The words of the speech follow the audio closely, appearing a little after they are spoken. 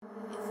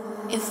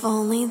If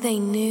only they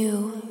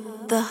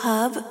knew. The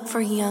hub for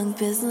young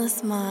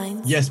business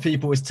minds. Yes,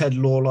 people, it's Ted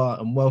Lawler,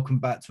 and welcome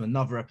back to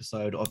another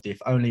episode of the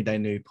If Only They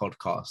Knew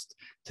podcast.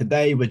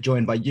 Today, we're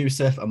joined by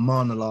Yusuf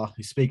Amanullah,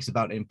 who speaks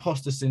about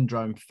imposter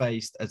syndrome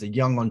faced as a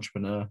young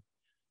entrepreneur,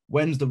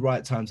 when's the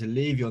right time to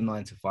leave your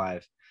 9 to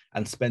 5,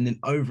 and spending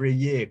over a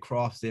year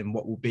crafting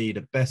what will be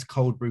the best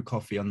cold brew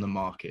coffee on the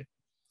market.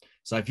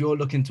 So if you're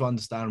looking to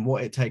understand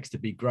what it takes to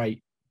be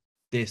great,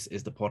 this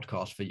is the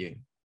podcast for you.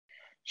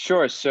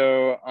 Sure.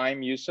 So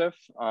I'm Yusuf.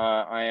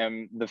 I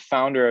am the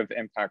founder of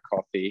Impact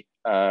Coffee,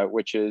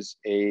 which is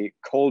a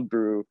cold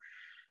brew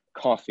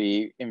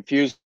coffee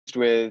infused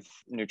with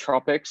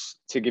nootropics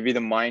to give you the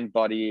mind,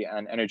 body,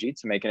 and energy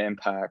to make an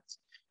impact.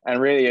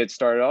 And really, it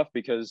started off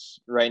because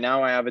right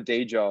now I have a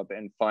day job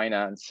in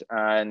finance,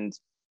 and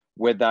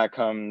with that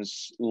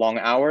comes long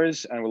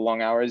hours, and with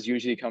long hours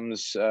usually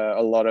comes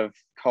a lot of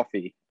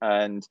coffee.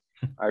 And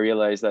I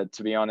realized that,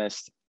 to be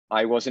honest,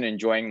 I wasn't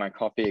enjoying my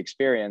coffee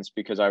experience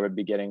because I would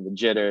be getting the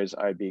jitters,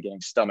 I'd be getting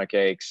stomach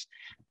aches,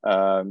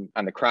 and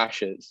the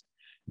crashes.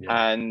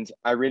 Yeah. And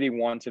I really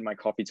wanted my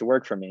coffee to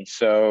work for me.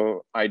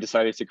 So I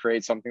decided to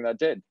create something that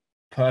did.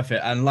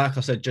 Perfect. And like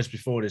I said just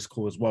before this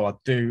call as well, I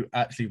do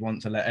actually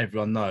want to let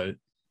everyone know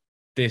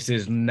this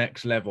is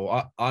next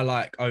level. I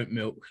like oat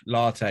milk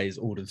lattes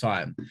all the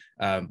time,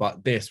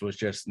 but this was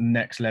just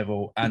next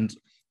level. And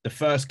the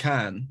first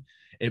can,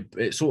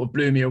 it sort of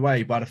blew me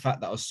away by the fact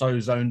that I was so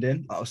zoned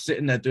in. I was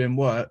sitting there doing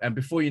work, and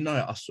before you know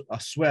it, I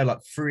swear, like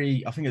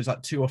I think it was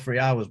like 2 or 3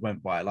 hours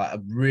went by, like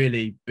a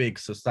really big,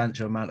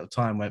 substantial amount of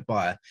time went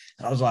by.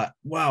 And I was like,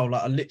 wow,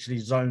 like I literally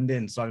zoned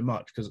in so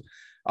much because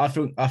I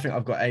think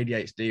I've got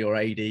ADHD or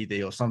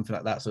ADD or something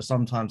like that. So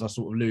sometimes I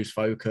sort of lose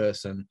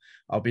focus and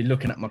I'll be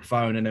looking at my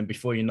phone, and then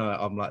before you know it,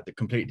 I'm like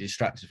completely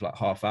distracted for like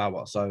half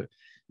hour. So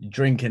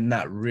drinking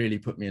that really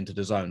put me into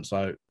the zone.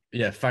 So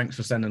yeah, thanks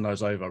for sending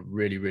those over. I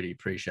really, really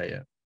appreciate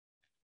it.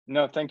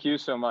 No, thank you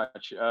so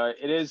much.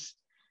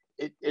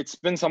 It's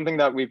been something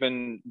that we've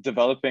been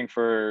developing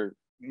for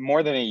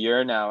more than a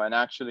year now. And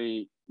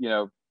actually,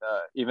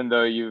 even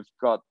though you've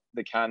got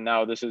the can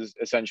now, this is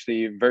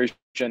essentially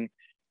version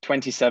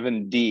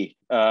 27D.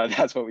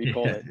 That's what we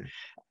call it.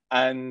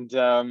 And,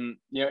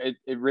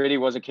 it really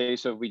was a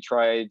case of we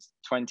tried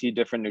 20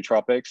 different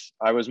nootropics.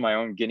 I was my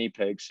own guinea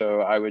pig.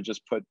 So I would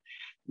just put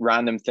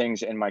random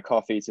things in my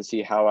coffee to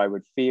see how I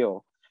would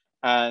feel.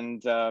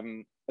 And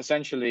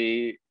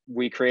essentially,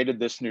 we created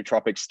this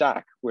nootropic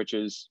stack, which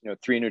is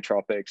 3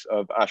 nootropics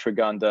of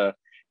ashwagandha,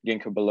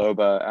 ginkgo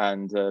biloba,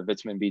 and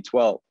vitamin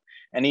B12.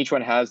 And each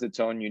one has its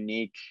own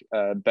unique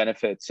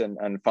benefits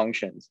and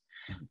functions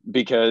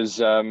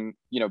because,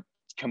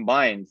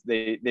 combined,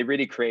 they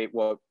really create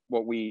what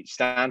we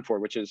stand for,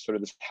 which is sort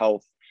of this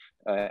health,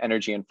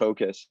 energy, and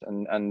focus.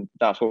 And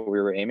that's what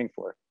we were aiming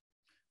for.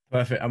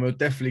 Perfect. And we'll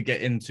definitely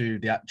get into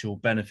the actual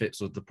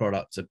benefits of the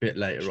products a bit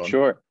later on.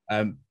 Sure.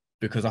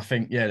 Because I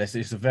think,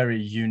 it's a very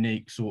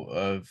unique sort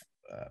of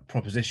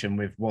proposition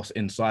with what's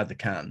inside the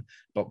can.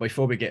 But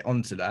before we get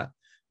onto that,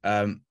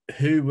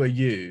 who were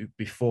you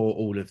before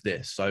all of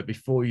this? So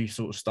before you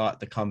sort of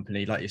start the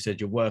company, like you said,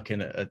 you're working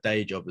at a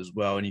day job as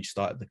well, and you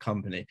started the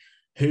company.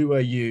 Who were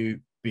you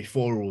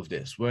before all of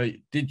this?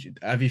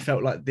 Have you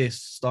felt like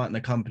this starting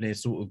the company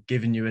has sort of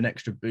given you an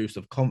extra boost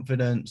of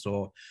confidence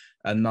or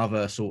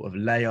another sort of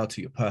layer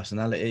to your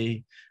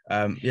personality?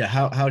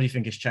 How do you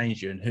think it's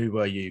changed you, and who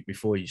were you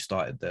before you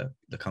started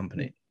the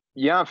company?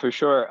 Yeah, for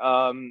sure.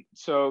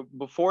 So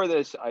before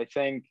this, I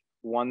think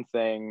one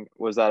thing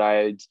was that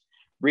I'd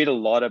read a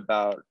lot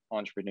about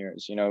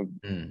entrepreneurs,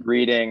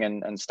 reading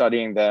and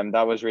studying them.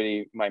 That was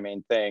really my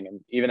main thing. And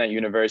even at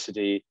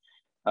university,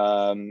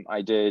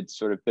 I did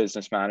sort of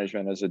business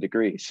management as a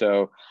degree.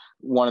 So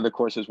one of the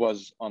courses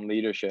was on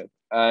leadership.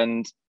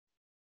 And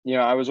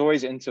I was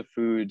always into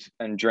food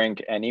and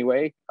drink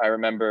anyway. I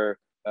remember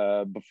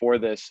before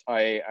this,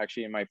 I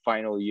actually, in my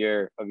final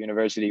year of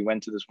university,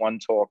 went to this one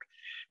talk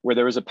where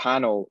there was a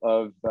panel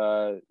of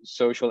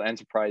social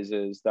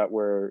enterprises that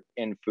were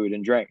in food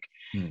and drink.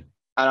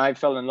 And I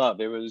fell in love.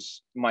 It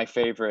was my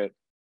favorite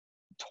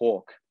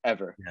talk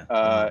ever.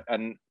 Yeah.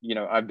 And,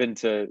 I've been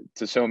to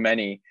so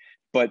many,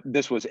 but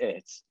this was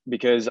it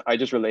because I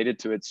just related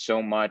to it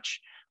so much.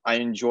 I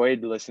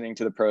enjoyed listening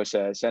to the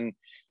process. And,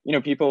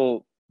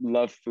 people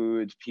love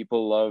food,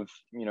 people love,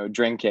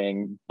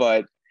 drinking,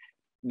 but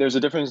there's a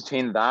difference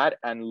between that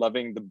and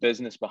loving the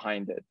business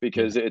behind it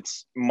because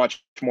it's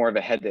much more of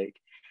a headache.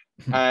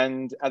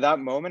 And at that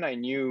moment, I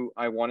knew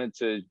I wanted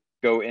to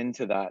go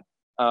into that.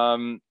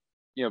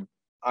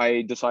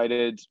 I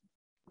decided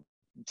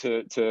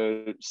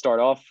to start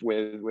off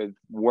with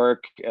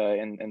work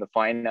in the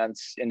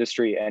finance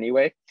industry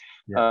anyway,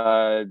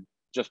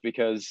 just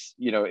because,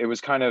 it was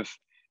kind of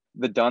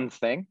the done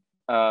thing.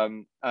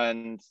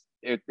 And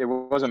it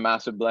was a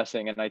massive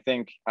blessing. And I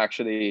think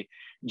actually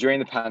during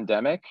the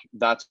pandemic,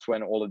 that's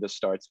when all of this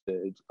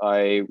started.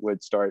 I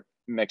would start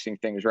mixing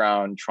things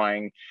around,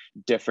 trying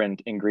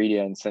different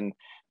ingredients, and,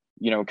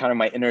 kind of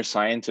my inner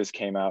scientist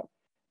came out.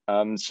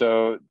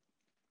 So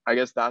I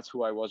guess that's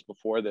who I was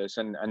before this.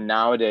 And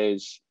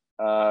nowadays,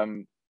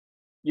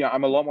 you know,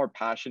 I'm a lot more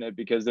passionate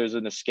because there's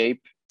an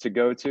escape to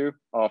go to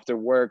after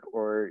work,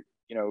 or,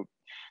 you know,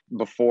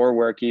 before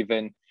work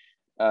even,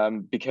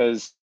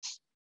 because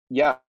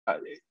yeah,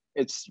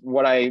 it's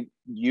what I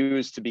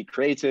use to be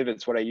creative.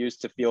 It's what I use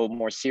to feel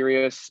more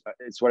serious.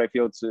 It's what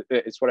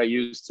I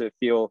use to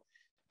feel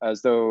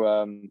as though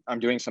I'm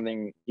doing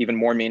something even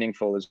more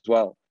meaningful as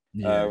well,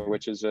 Yeah.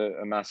 which is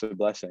a massive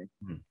blessing.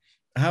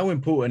 How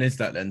important is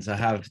that then, to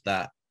have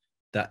that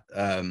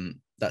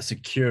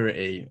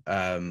security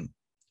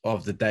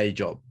of the day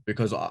job?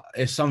 Because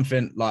it's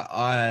something like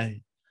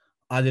I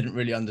didn't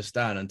really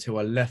understand until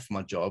I left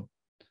my job.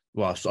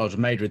 Well, I was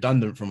made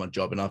redundant from my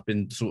job, and I've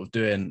been sort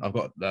of I've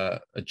got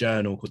a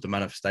journal called the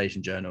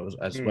Manifestation Journal,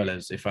 as well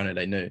as If Only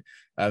They Knew.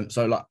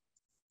 So like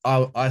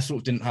I sort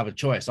of didn't have a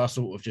choice. I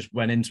sort of just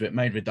went into it,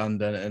 made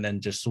redundant, and then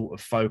just sort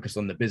of focused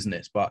on the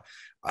business. But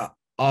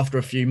after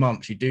a few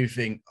months, you do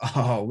think,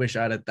 oh, I wish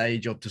I had a day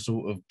job to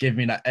sort of give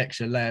me that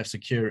extra layer of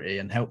security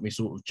and help me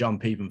sort of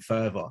jump even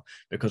further,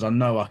 because I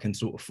know I can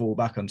sort of fall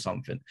back on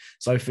something.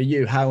 So for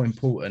you, how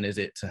important is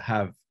it to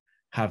have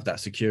that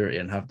security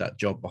and have that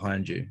job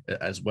behind you,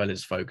 as well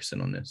as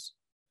focusing on this?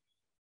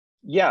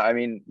 Yeah, I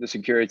mean, the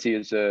security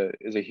is a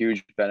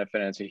huge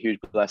benefit, and it's a huge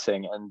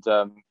blessing. And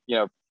you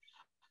know,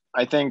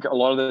 I think a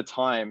lot of the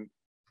time,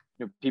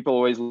 you know, people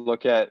always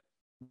look at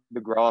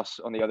the grass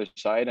on the other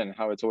side and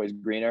how it's always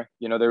greener.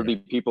 You know, there would be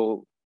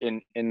people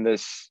in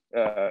this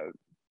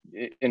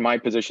in my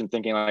position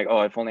thinking like,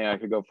 oh, if only I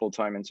could go full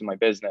time into my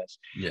business.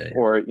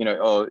 Or, you know,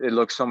 oh, it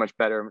looks so much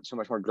better, so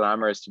much more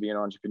glamorous to be an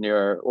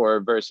entrepreneur. Or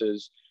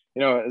versus,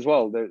 you know, as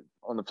well,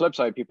 on the flip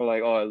side, people are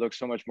like, oh, it looks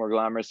so much more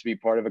glamorous to be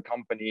part of a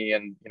company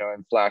and, you know,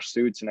 in flash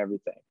suits and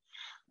everything.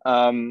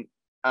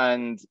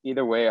 And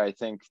either way, I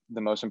think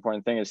the most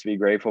important thing is to be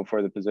grateful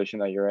for the position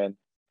that you're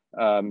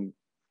in.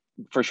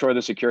 For sure,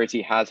 the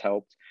security has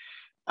helped.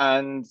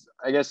 And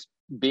I guess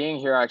being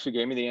here actually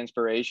gave me the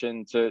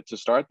inspiration to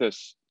start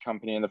this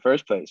company in the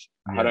first place.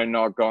 Had I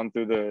not gone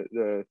through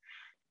the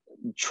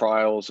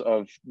trials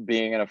of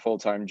being in a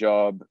full-time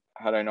job,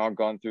 had I not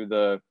gone through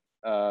the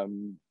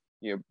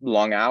you know,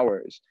 long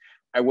hours,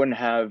 I wouldn't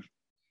have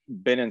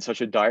been in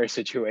such a dire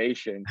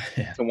situation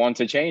to want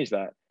to change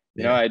that.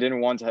 You know, I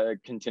didn't want to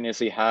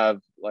continuously have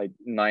like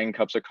 9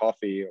 cups of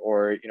coffee,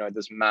 or, you know,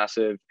 this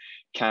massive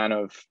can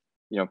of,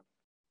 you know,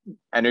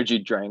 energy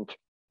drink.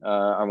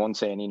 I won't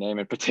say any name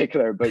in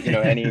particular, but, you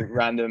know, any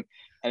random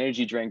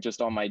energy drink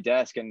just on my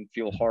desk and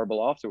feel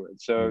horrible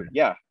afterwards. So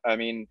yeah, I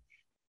mean,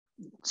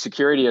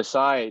 security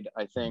aside,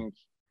 I think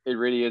it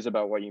really is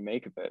about what you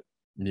make of it.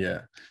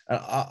 Yeah,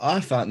 I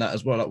found that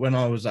as well. Like when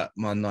I was at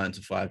my 9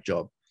 to 5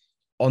 job,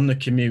 on the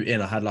commute in,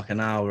 I had like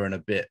an hour and a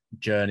bit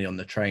journey on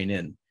the train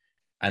in,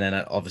 and then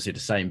obviously the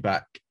same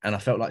back. And I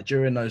felt like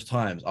during those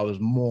times, I was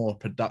more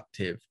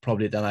productive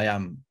probably than I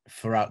am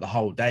throughout the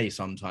whole day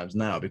sometimes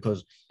now,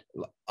 because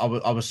I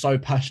was so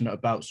passionate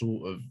about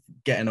sort of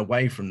getting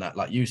away from that.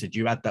 Like you said,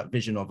 you had that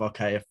vision of,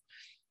 okay, if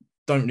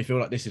don't really feel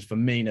like this is for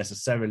me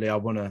necessarily, I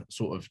want to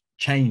sort of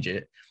change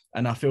it.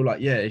 And I feel like,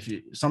 yeah,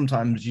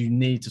 sometimes you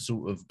need to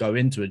sort of go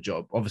into a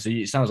job.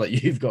 Obviously, it sounds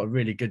like you've got a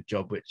really good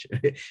job, which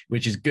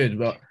is good.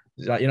 But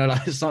like, you know,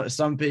 like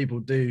some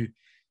people do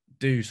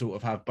sort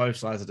of have both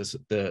sides of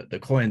the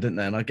coin, don't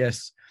they? And I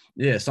guess,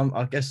 yeah,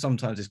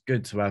 sometimes it's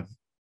good to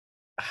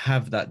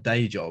have that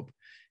day job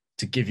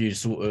to give you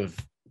sort of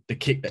the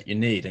kick that you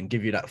need and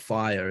give you that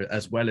fire,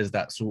 as well as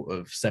that sort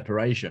of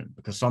separation.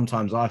 Because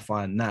sometimes I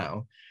find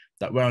now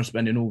that where I'm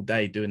spending all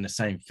day doing the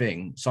same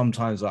thing,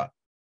 sometimes I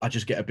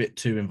just get a bit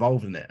too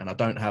involved in it and I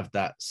don't have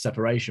that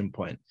separation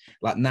point.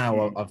 Like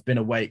now I've been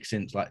awake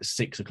since like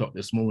 6 o'clock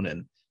this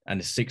morning, and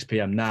it's 6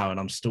 p.m. now, and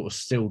I'm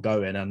still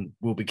going, and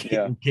we'll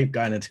keep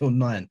going until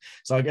 9.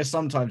 So I guess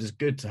sometimes it's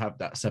good to have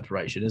that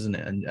separation, isn't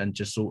it? And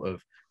just sort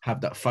of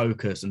have that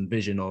focus and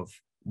vision of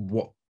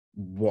what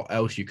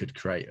else you could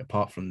create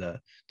apart from the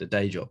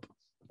day job.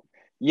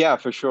 Yeah,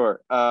 for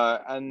sure.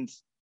 And,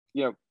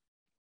 you know,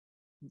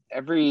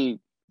 everything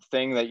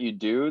that you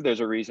do,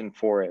 there's a reason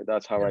for it.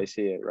 That's how I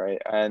see it,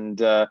 right?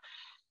 And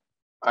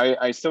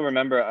I still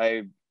remember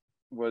I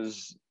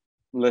was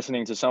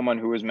listening to someone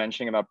who was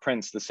mentioning about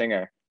Prince, the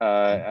singer,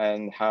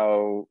 and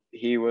how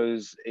he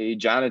was a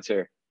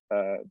janitor,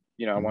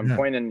 you know, at one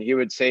point, and he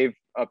would save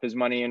up his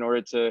money in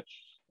order to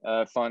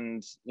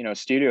fund, you know,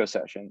 studio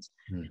sessions.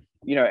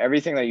 You know,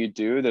 everything that you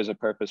do, there's a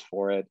purpose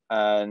for it,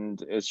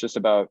 and it's just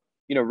about,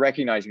 you know,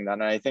 recognizing that.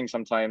 And I think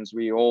sometimes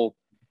we all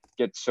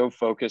get so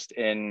focused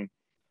in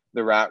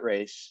the rat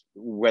race,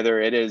 whether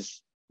it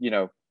is, you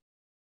know,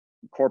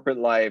 corporate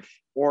life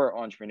or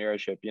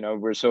entrepreneurship. You know,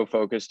 we're so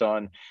focused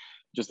on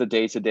just the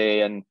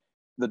day-to-day and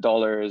the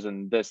dollars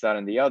and this, that,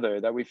 and the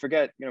other, that we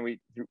forget, you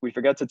know, we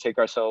forget to take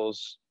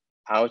ourselves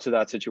out of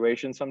that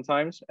situation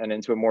sometimes and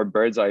into a more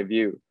bird's eye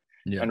view,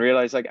 and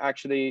realize like,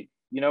 actually,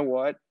 you know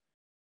what,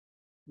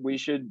 we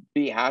should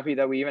be happy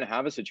that we even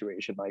have a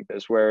situation like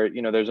this where,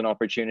 you know, there's an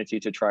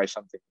opportunity to try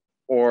something,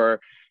 or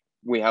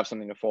we have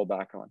something to fall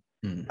back on.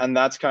 And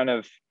that's kind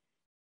of,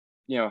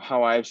 you know,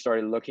 how I've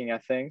started looking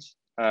at things.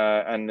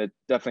 And it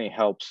definitely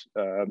helps,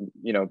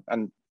 you know,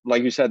 and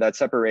like you said, that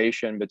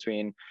separation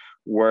between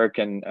work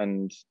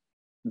and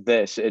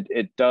this,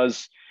 it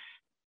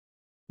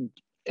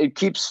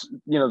keeps,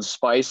 the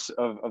spice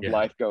of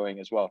life going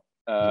as well.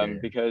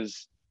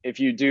 Because if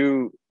you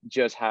do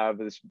just have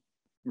this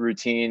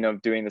routine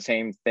of doing the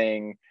same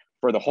thing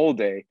for the whole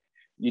day,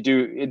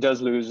 it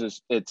does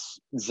lose its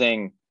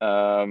zing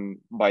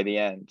by the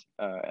end,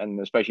 and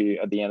especially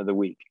at the end of the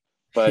week.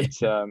 But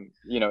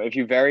if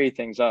you vary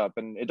things up,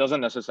 and it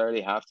doesn't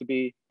necessarily have to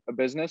be a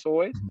business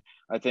always.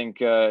 I think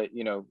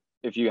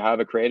if you have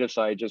a creative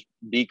side, just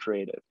be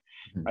creative.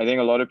 I think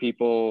a lot of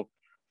people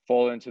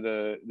fall into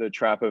the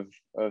trap of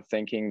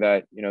thinking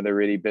that they're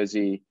really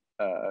busy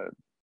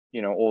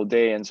all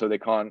day, and so they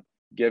can't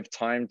give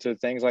time to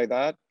things like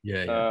that.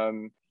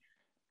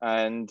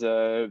 And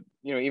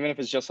even if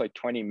it's just like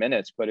 20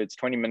 minutes, but it's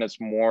 20 minutes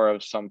more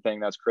of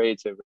something that's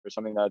creative, or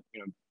something that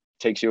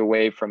takes you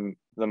away from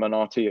the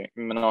monotony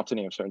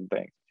of certain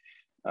things.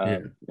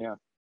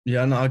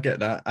 No, I get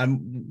that.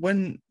 And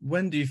when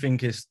do you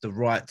think is the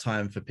right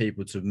time for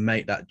people to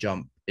make that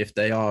jump if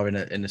they are in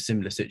a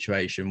similar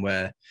situation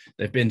where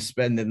they've been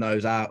spending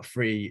those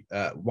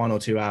 1 or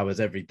 2 hours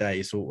every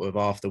day, sort of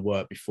after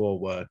work, before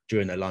work,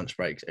 during their lunch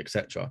breaks,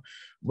 etc.?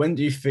 When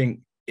do you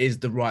think is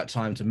the right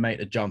time to make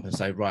the jump and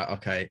say, right,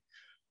 okay,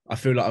 I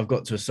feel like I've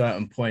got to a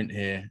certain point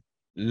here.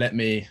 Let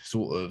me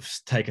sort of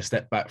take a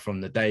step back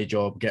from the day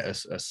job, get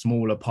a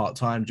smaller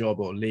part-time job,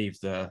 or leave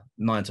the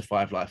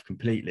 9-to-5 life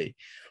completely.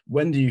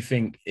 When do you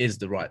think is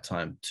the right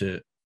time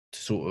to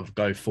sort of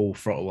go full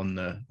throttle on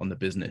the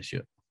business,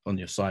 on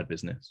your side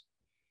business?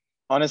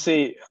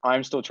 Honestly,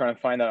 I'm still trying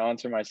to find that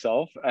answer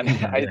myself. And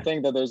I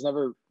think that there's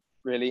never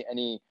really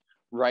any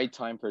right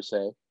time per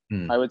se.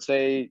 I would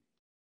say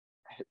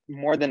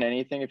more than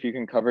anything, if you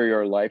can cover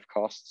your life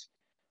costs,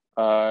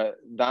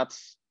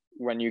 that's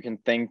when you can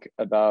think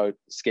about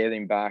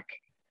scaling back,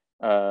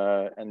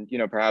 and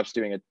perhaps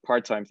doing a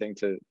part-time thing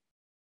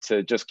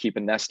to just keep a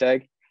nest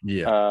egg,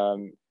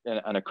 and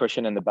a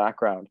cushion in the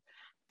background.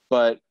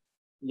 But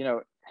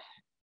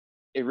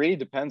it really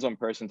depends on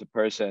person to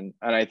person,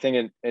 and I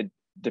think it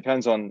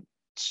depends on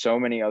so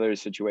many other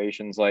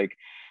situations, like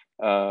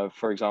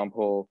for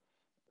example,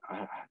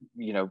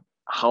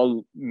 how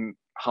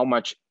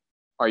much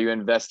are you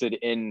invested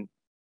in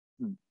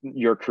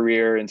your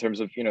career in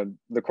terms of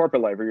the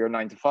corporate life, or your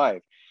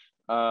 9-to-5.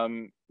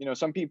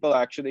 Some people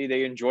actually,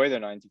 they enjoy their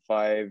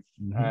 9-to-5,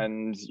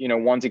 and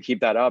want to keep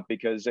that up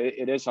because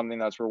it is something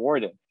that's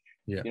rewarding.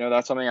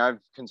 That's something I've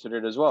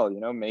considered as well.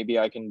 Maybe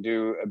I can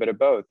do a bit of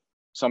both.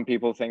 Some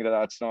people think that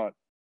that's not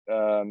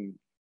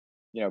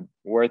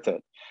worth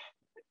it.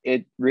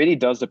 It really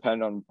does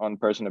depend on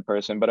person to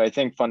person, but I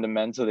think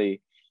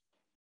fundamentally,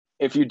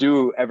 if you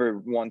do ever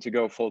want to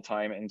go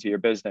full-time into your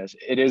business,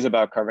 it is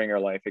about covering your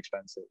life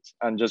expenses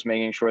and just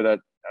making sure that,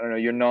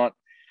 you're not,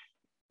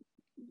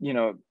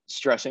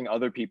 stressing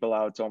other people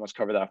out to almost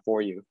cover that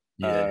for you.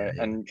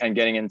 And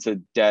getting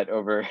into debt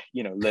over,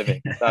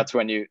 living. That's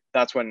when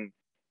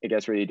it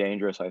gets really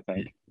dangerous, I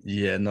think.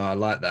 No, I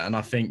like that. And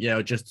I think,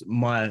 just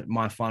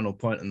my final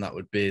point on that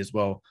would be as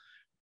well,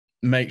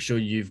 make sure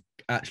you've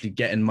actually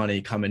getting money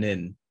coming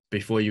in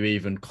before you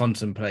even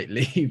contemplate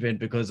leaving,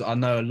 because I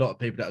know a lot of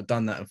people that have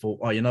done that and thought,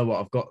 oh, you know what,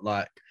 I've got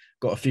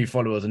a few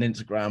followers on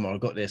Instagram, or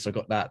I've got this, I've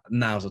got that,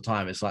 now's the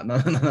time. It's like,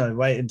 no,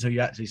 wait until you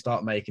actually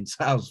start making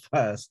sales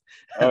first.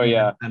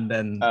 And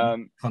then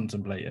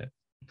contemplate it.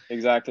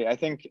 Exactly. I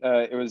think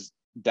it was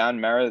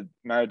Dan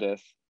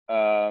Meredith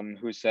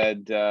who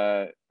said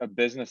a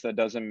business that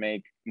doesn't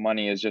make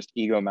money is just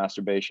ego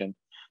masturbation.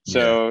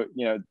 So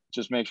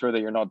just make sure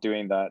that you're not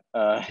doing that,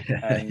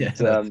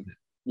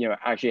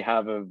 actually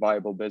have a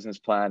viable business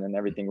plan and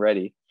everything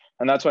ready.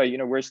 And that's why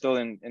we're still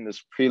in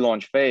this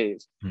pre-launch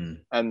phase,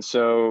 and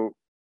so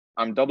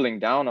I'm doubling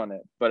down on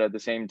it. But at the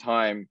same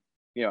time,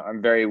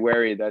 I'm very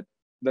wary that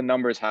the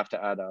numbers have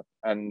to add up,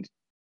 and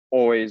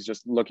always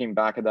just looking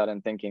back at that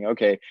and thinking,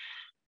 okay,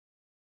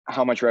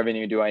 how much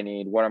revenue do I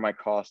need? What are my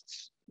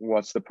costs?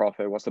 What's the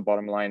profit? What's the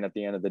bottom line at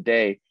the end of the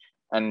day?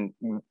 And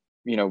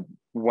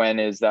when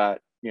is that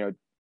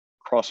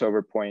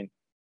crossover point,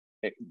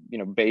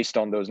 based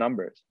on those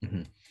numbers.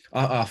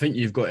 I think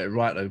you've got it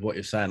right though, what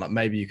you're saying. Like,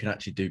 maybe you can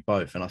actually do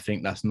both, and I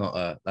think that's not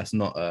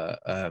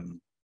a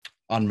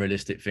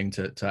unrealistic thing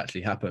to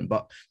actually happen.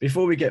 But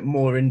before we get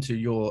more into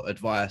your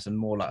advice and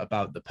more like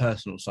about the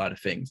personal side of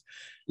things,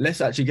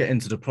 let's actually get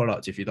into the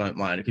product, if you don't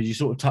mind, because you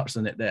sort of touched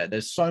on it there.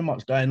 There's so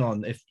much going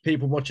on. If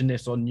people watching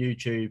this on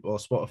YouTube or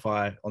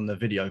Spotify on the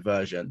video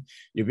version,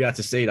 you'll be able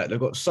to see that they've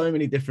got so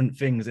many different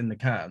things in the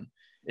can.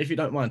 If you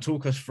don't mind,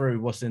 talk us through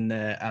what's in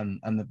there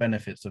and the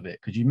benefits of it,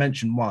 because you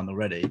mentioned one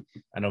already,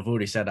 and I've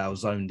already said I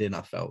was zoned in,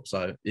 I felt.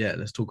 So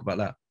let's talk about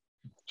that.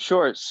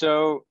 Sure.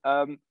 So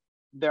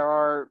there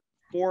are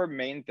 4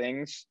 main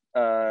things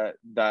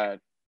that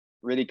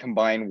really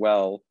combine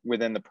well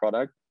within the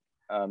product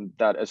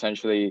that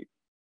essentially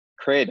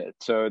create it.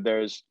 So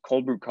there's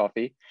cold brew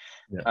coffee,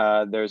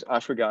 there's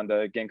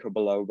ashwagandha, ginkgo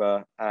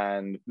biloba,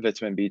 and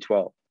vitamin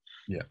B12.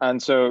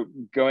 And so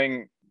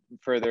going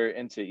further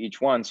into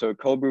each one, so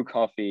cold brew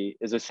coffee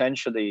is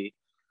essentially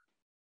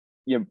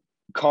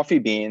coffee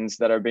beans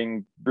that are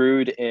being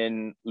brewed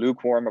in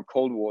lukewarm or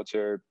cold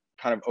water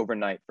kind of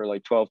overnight for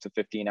like 12 to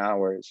 15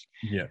 hours.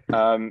 Yeah.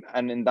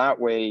 And in that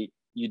way,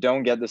 you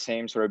don't get the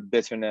same sort of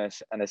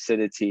bitterness and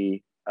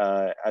acidity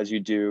as you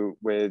do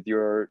with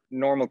your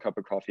normal cup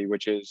of coffee,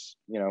 which is,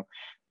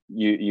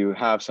 you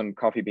have some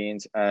coffee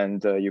beans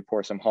and you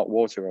pour some hot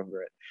water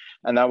over it.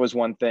 And that was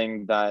one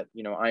thing that,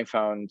 I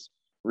found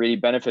really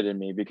benefited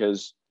me,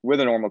 because with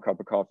a normal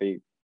cup of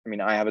coffee, I mean,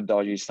 I have a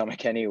dodgy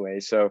stomach anyway.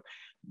 So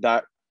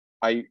that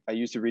I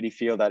used to really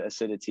feel that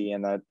acidity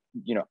and that,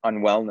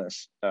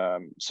 unwellness.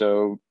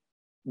 So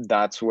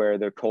that's where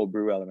the cold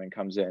brew element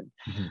comes in.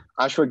 Mm-hmm.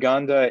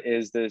 Ashwagandha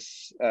is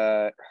this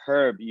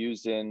herb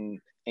used in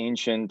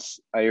ancient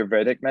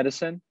Ayurvedic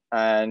medicine,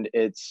 and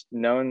it's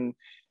known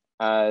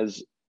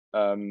as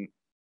a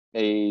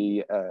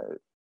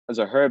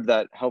herb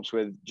that helps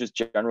with just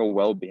general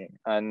well-being.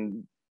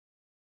 And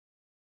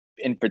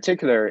in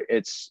particular,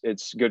 it's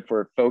good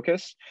for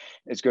focus.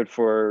 It's good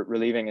for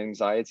relieving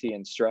anxiety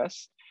and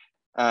stress.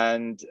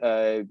 And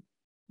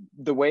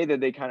the way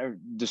that they kind of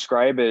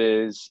describe it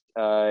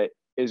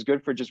is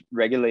good for just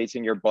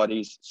regulating your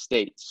body's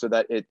state, so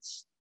that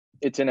it's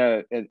in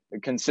a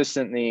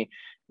consistently,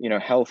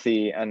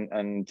 healthy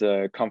and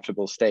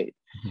comfortable state.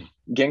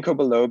 Mm-hmm. Ginkgo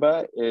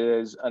biloba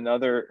is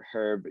another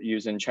herb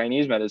used in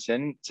Chinese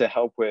medicine to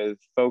help with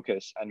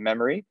focus and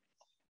memory.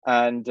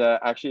 And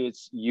actually,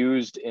 it's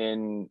used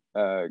in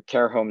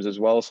care homes as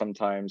well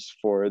sometimes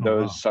for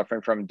those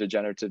suffering from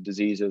degenerative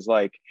diseases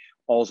like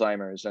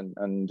Alzheimer's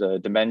and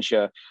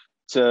dementia,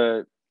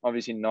 to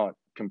obviously not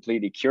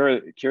completely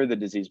cure the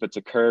disease, but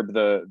to curb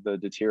the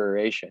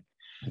deterioration.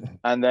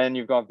 And then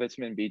you've got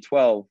vitamin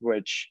B12,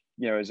 which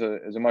is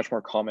a much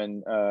more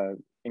common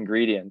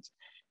ingredient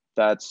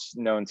that's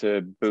known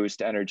to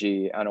boost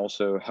energy and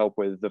also help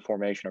with the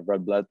formation of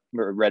red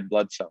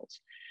blood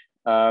cells.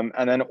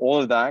 And then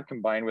all of that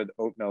combined with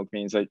oat milk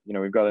means that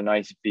we've got a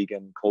nice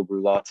vegan cold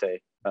brew latte.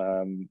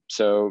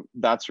 So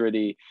that's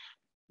really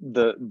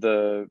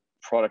the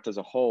product as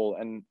a whole.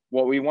 And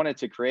what we wanted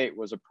to create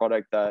was a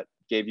product that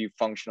gave you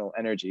functional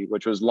energy,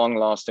 which was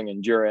long-lasting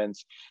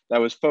endurance, that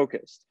was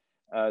focused,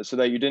 so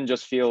that you didn't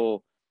just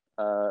feel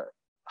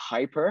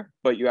hyper,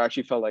 but you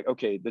actually felt like,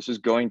 okay, this is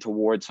going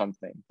towards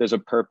something. There's a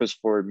purpose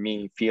for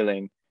me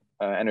feeling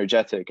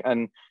energetic.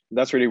 And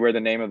that's really where the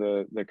name of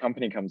the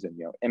company comes in,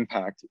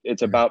 impact.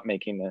 It's about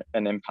making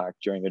an impact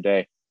during the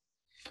day.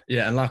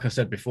 Yeah, and like I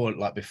said before,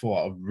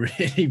 I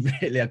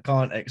really I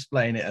can't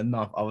explain it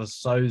enough. I was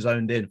so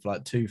zoned in for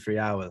like 2-3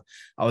 hours.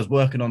 I was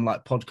working on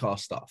like podcast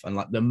stuff, and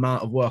like the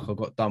amount of work I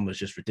got done was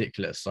just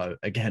ridiculous. So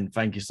again,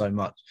 thank you so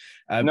much.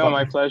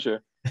 My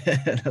pleasure.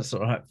 That's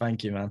all right.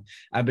 Thank you, man.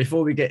 And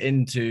before we get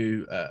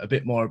into a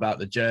bit more about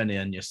the journey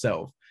and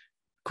yourself,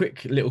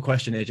 quick little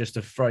question here just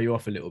to throw you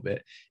off a little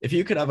bit. If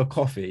you could have a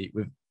coffee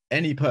with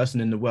any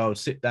person in the world,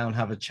 sit down,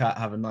 have a chat,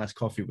 have a nice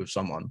coffee with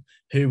someone,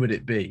 who would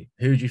it be?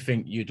 Who do you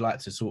think you'd like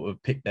to sort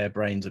of pick their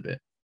brains a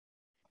bit?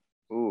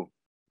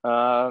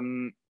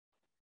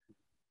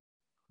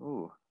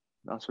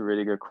 That's a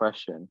really good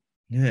question.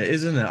 Yeah,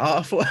 isn't it?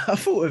 I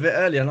thought of it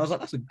earlier and I was like,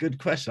 that's a good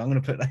question. I'm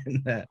going to put that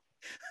in there.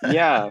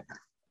 Yeah.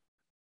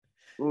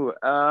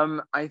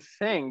 I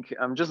think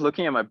I'm just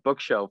looking at my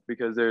bookshelf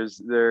because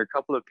there are a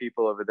couple of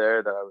people over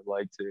there that I would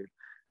like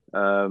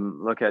to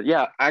look at.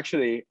 Yeah,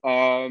 actually,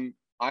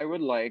 I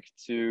would like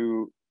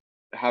to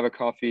have a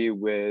coffee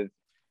with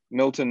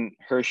Milton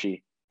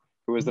Hershey,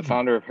 who was the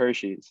founder of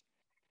Hershey's.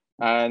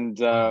 And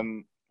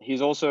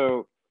he's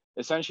also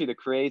essentially the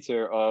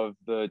creator of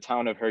the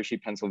town of Hershey,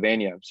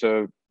 Pennsylvania.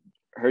 So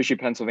Hershey,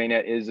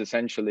 Pennsylvania is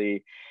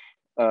essentially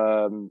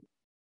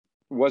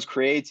was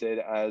created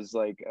as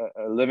like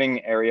a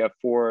living area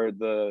for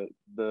the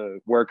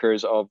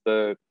workers of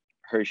the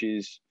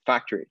Hershey's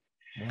factory.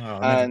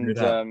 Wow,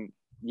 and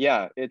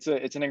yeah, it's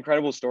an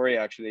incredible story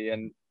actually.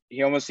 And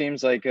he almost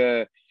seems like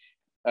a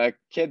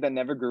kid that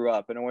never grew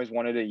up and always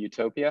wanted a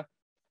utopia.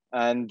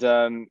 And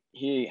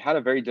he had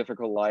a very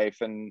difficult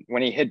life. And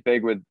when he hit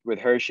big with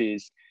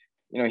Hershey's,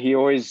 he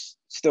always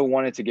still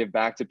wanted to give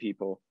back to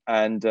people.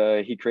 And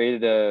he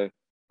created a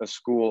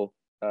school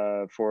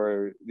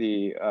for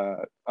the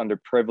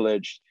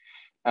underprivileged.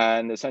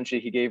 And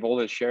essentially he gave all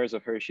his shares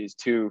of Hershey's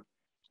to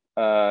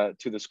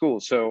the school.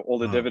 So all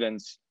the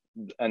dividends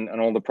and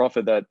all the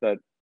profit that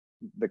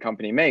the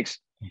company makes,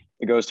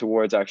 it goes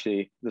towards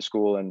actually the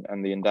school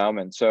and the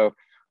endowment. So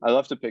I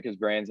love to pick his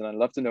brains, and I'd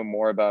love to know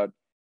more about,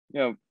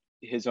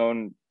 his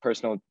own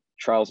personal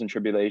trials and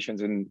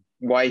tribulations and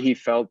why he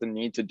felt the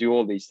need to do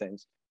all these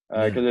things.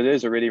 Because it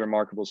is a really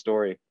remarkable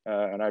story.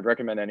 And I'd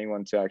recommend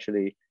anyone to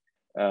actually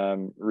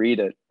read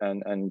it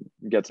and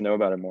get to know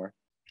about it more.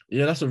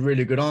 Yeah, that's a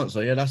really good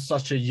answer. Yeah, that's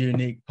such a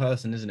unique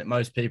person, isn't it?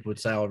 Most people would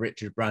say, oh,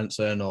 Richard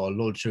Branson or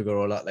Lord Sugar,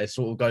 or like they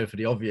sort of go for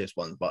the obvious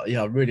ones. But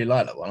yeah, I really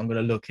like that one. I'm going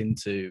to look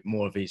into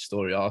more of his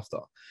story after.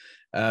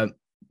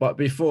 But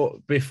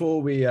before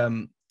we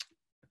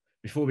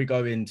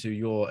go into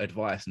your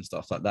advice and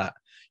stuff like that,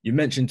 you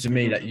mentioned to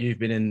me that you've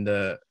been in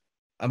am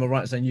I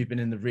right in saying you've been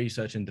in the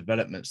research and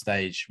development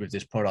stage with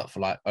this product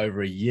for like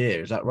over a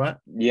year? Is that right?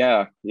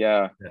 Yeah.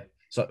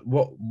 So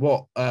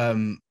what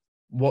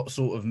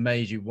sort of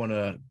made you want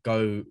to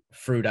go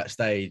through that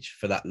stage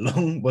for that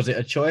long? Was it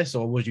a choice,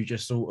 or was you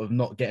just sort of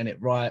not getting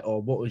it right,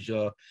 or what was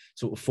your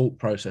sort of thought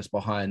process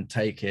behind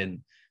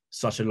taking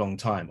such a long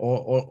time,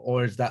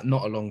 or is that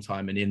not a long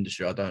time in the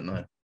industry? I don't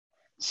know.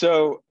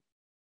 So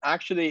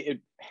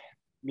actually,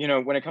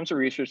 when it comes to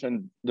research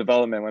and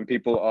development, when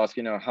people ask,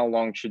 how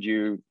long should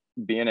you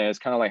be in it, it's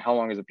kind of like how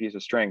long is a piece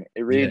of string.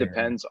 It really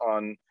depends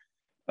on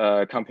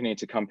company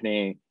to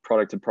company,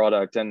 product to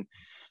product. And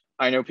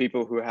I know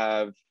people who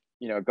have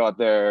got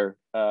their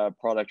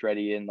product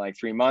ready in like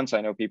 3 months.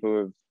 I know people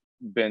who've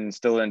been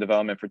still in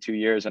development for 2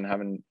 years and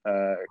haven't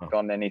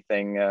gotten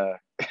anything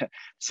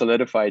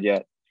solidified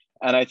yet.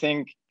 And I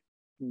think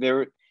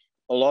a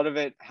lot of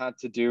it had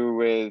to do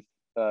with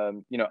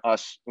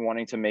us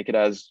wanting to make it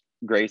as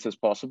great as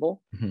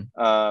possible.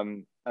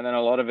 And then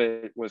a lot of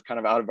it was kind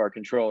of out of our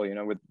control,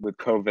 with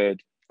COVID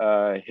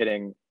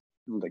hitting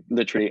like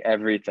literally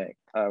everything,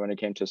 when it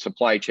came to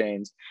supply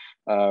chains,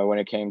 when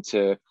it came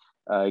to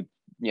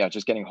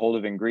just getting hold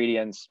of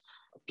ingredients,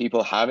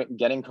 people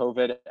getting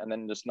COVID and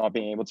then just not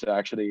being able to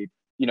actually,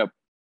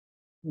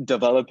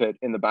 develop it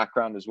in the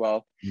background as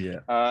well.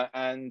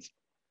 And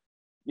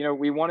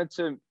we wanted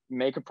to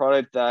make a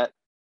product that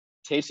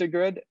tasted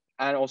good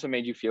and also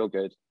made you feel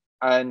good.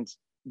 And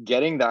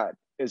getting that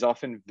is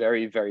often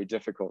very, very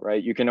difficult,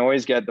 right? You can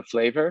always get the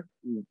flavor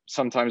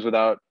sometimes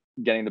without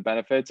getting the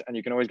benefits, and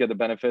you can always get the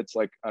benefits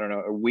like, I don't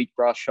know, a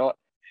wheatgrass shot,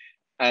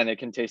 and it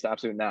can taste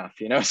absolute naff,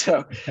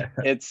 So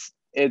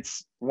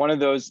it's one of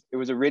those, it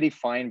was a really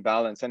fine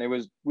balance. And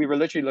we were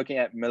literally looking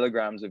at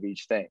milligrams of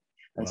each thing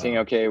and seeing,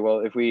 okay, well,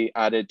 if we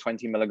added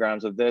 20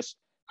 milligrams of this,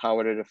 how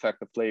would it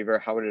affect the flavor?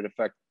 How would it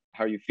affect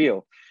how you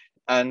feel?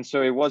 And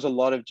so it was a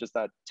lot of just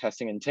that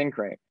testing and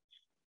tinkering.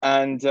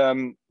 And,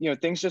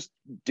 things just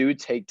do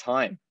take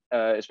time,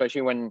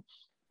 especially when,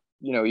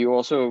 you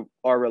also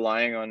are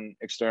relying on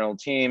external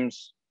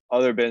teams,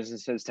 other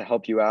businesses to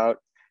help you out.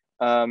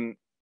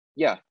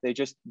 They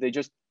just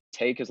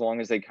take as long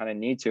as they kind of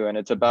need to. And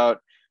it's about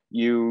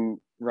you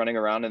running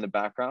around in the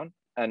background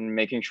and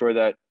making sure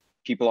that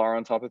people are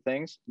on top of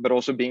things, but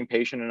also being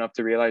patient enough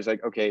to realize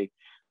like, okay,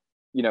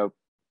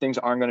 things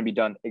aren't going to be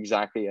done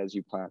exactly as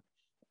you plan.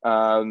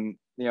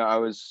 I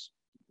was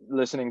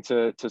listening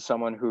to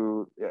someone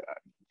who,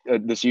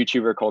 this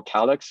YouTuber called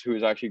Calix,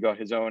 who's actually got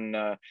his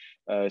own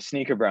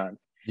sneaker brand.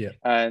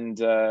 And,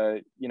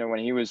 when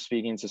he was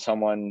speaking to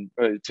someone,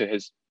 to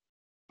his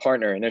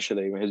partner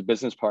initially, his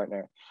business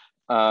partner,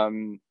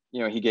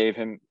 he gave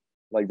him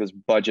like this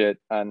budget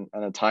and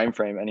a time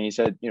frame, and he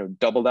said,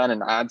 double that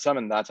and add some,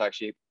 and that's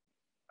actually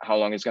how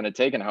long it's going to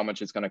take and how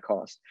much it's going to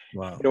cost.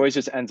 It always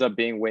just ends up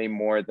being way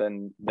more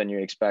than you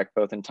expect,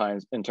 both in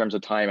terms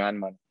of time and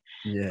money.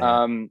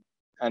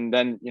 And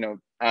then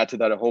add to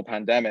that a whole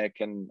pandemic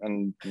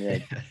and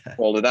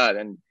all of that,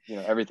 and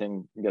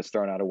everything gets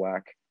thrown out of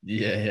whack.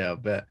 I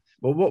bet.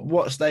 Well,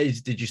 what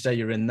stage did you say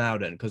you're in now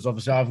then? Because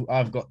obviously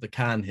I've got the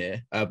can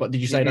here, but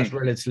did you say that's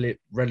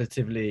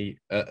relatively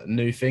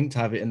new thing to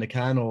have it in the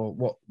can, or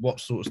what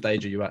sort of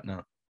stage are you at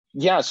now?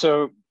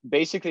 So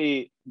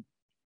basically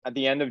at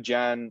the end of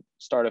Jan,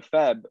 start of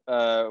Feb,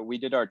 we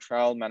did our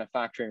trial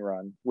manufacturing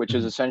run, which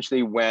is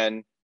essentially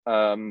when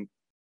the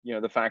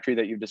factory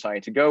that you've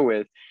decided to go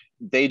with,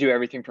 they do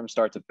everything from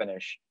start to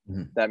finish.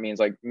 That means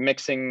like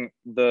mixing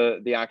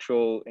the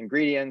actual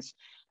ingredients,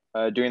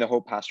 doing the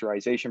whole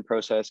pasteurization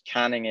process,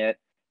 canning it,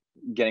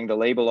 getting the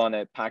label on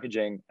it,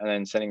 packaging, and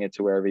then sending it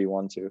to wherever you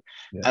want to.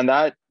 And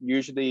that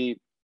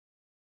usually,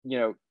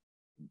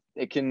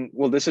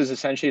 this is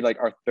essentially like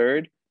our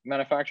third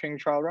manufacturing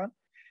trial run,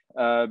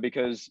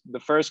 because the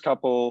first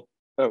couple,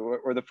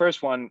 or the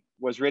first one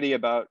was really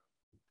about,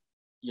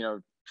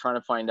 trying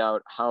to find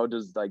out how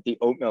does like the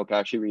oat milk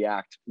actually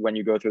react when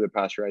you go through the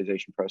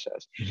pasteurization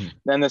process.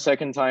 Then the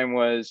second time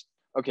was,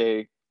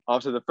 okay,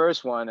 after the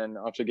first one and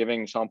after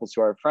giving samples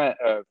to our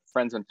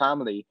friends and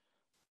family,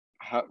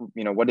 how,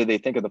 what did they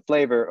think of the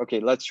flavor?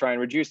 Okay, let's try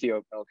and reduce the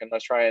oat milk and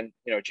let's try and,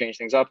 change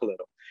things up a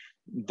little.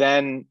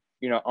 Then,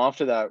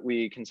 after that,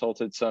 we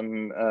consulted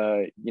some,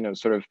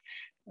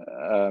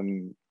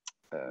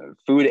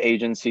 food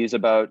agencies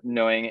about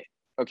knowing,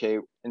 okay,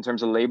 in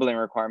terms of labeling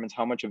requirements,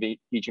 how much of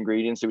each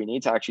ingredients do we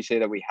need to actually say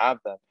that we have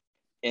them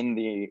in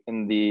the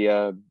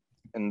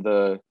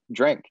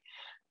drink?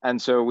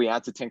 And so we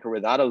had to tinker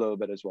with that a little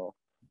bit as well.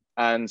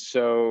 And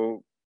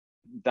so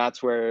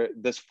that's where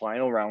this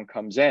final round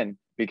comes in,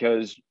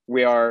 because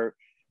we are,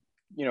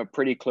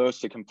 pretty close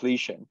to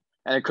completion.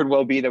 And it could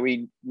well be that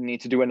we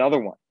need to do another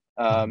one.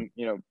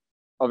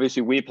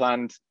 Obviously we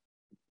planned,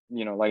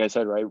 like I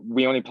said, right,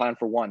 we only planned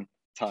for one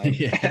time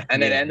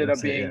and it ended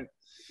up being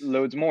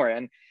loads more.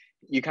 And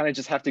you kind of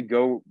just have to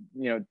go,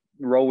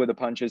 roll with the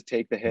punches,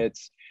 take the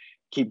hits,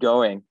 keep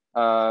going.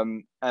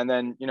 And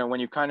then, when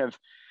you kind of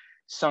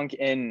sunk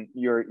in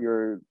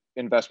your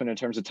investment in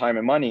terms of time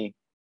and money,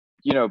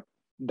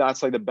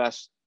 that's like the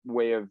best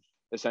way of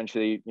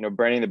essentially,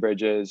 burning the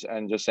bridges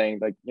and just saying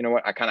like,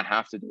 I kind of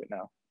have to do it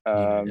now.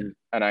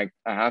 And I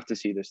have to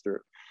see this through.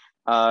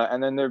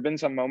 And then there have been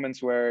some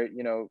moments where,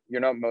 you know,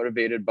 you're not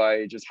motivated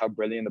by just how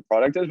brilliant the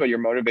product is, but you're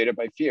motivated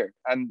by fear.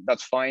 And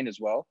that's fine as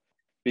well,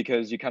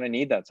 because you kind of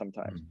need that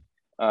sometimes.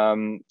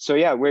 So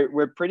yeah,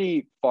 we're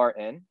pretty far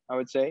in, I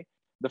would say.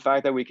 The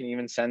fact that we can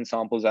even send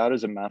samples out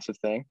is a massive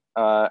thing.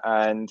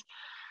 And,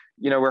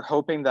 you know, we're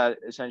hoping that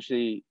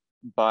essentially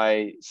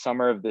by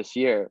summer of this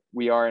year,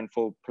 we are in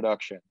full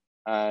production.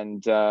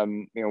 And,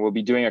 you know, we'll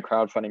be doing a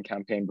crowdfunding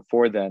campaign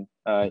before then,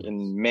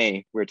 in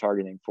May, we're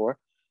targeting for.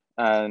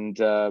 And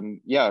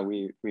yeah,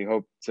 we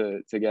hope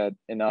to get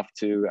enough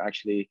to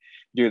actually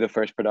do the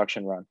first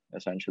production run,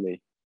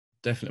 essentially.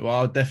 Definitely. Well,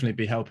 I'll definitely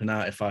be helping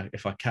out if I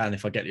can,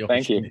 if I get the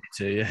Thank you. opportunity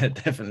to. Yeah,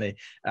 definitely.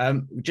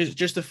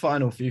 Just a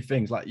final few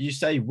things. Like you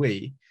say,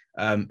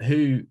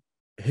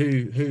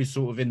 who's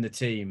sort of in the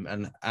team,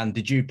 and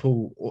did you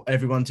pull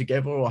everyone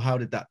together, or how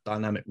did that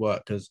dynamic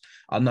work? Because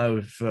I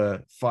know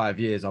for 5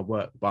 years I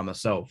worked by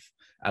myself,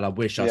 and I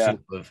wish I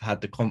sort of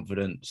had the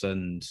confidence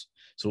and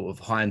sort of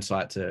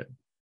hindsight to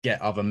get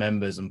other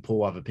members and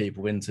pull other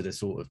people into the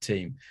sort of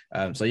team.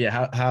 So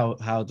yeah,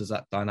 how does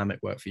that dynamic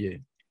work for you?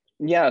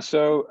 Yeah,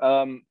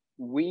 so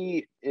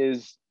we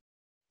is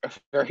a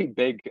very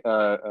big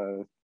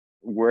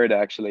word,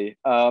 actually.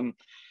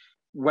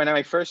 When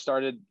I first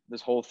started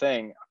this whole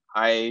thing,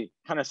 I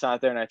kind of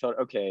sat there and I thought,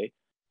 okay,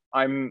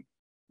 I'm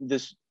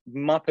this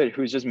Muppet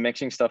who's just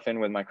mixing stuff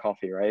in with my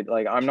coffee, right?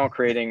 Like, I'm not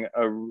creating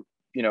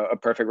a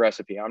perfect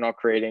recipe. I'm not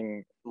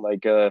creating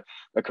like a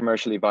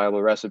commercially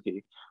viable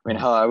recipe. I mean,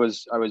 hell, I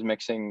was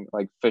mixing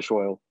like fish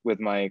oil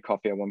with my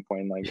coffee at one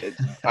point. Like,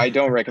 I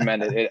don't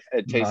recommend it.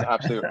 It tastes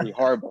absolutely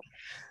horrible.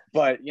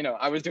 But, you know,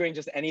 I was doing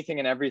just anything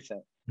and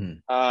everything.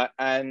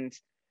 And,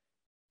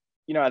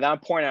 you know, at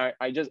that point, I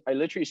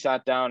literally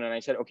sat down and I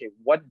said, okay,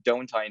 what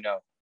don't I know?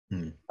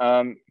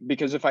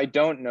 Because if I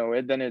don't know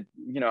it, then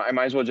I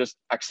might as well just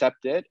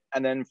accept it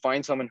and then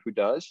find someone who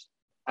does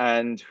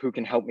and who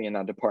can help me in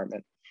that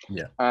department.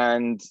 Yeah.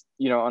 And,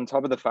 you know, on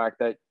top of the fact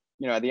that,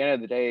 you know, at the end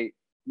of the day,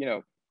 you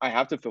know, I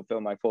have to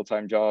fulfill my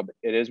full-time job.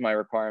 It is my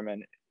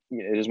requirement.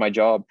 It is my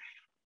job.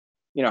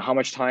 You know, how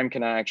much time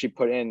can I actually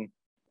put in,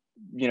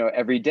 you know,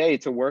 every day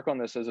to work on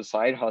this as a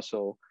side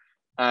hustle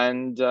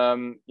and,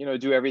 you know,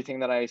 do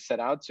everything that I set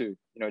out to, you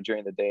know,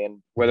 during the day,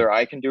 and whether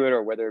I can do it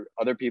or whether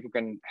other people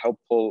can help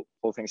pull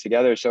things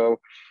together. So,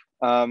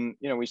 you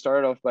know, we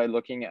started off by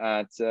looking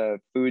at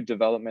food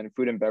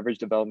and beverage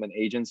development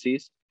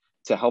agencies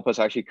to help us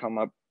actually come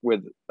up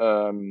with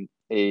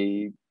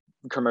a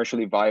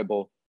commercially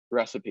viable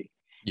recipe.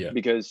 Yeah.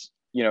 Because,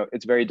 you know,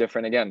 it's very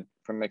different, again,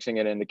 from mixing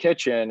it in the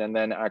kitchen and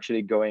then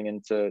actually going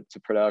into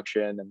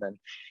production. And then,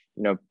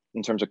 you know,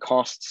 in terms of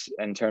costs,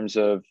 in terms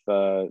of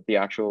the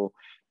actual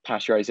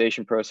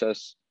pasteurization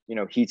process, you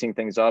know, heating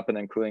things up and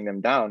then cooling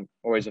them down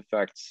always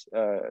affects,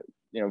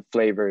 you know,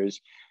 flavors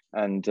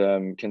and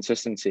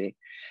consistency.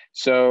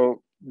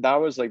 So that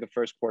was like the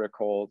first port of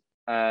call.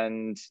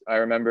 And I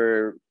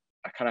remember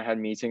I kind of had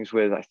meetings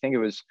with, I think it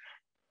was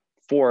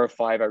 4 or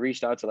 5. I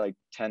reached out to like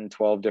 10,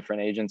 12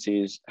 different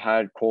agencies,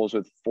 had calls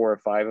with 4 or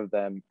 5 of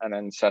them, and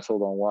then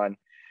settled on one.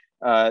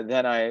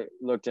 Then I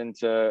looked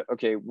into,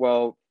 okay,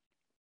 well,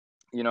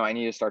 you know, I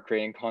need to start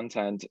creating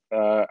content.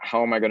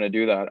 How am I going to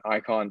do that? I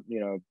can't, you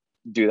know,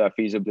 do that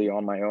feasibly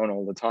on my own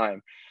all the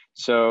time.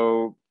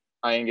 So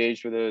I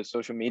engaged with a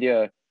social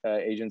media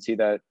agency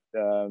that,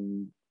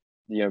 you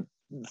know,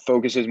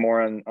 focuses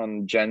more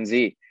on Gen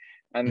Z.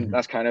 And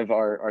that's kind of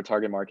our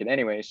target market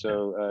anyway.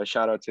 So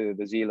shout out to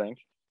the Z-Link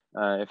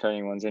if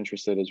anyone's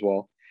interested as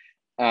well.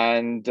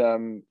 And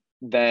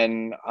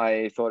then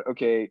I thought,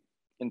 okay,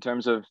 in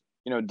terms of,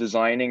 you know,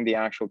 designing the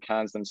actual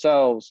cans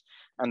themselves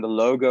and the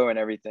logo and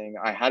everything,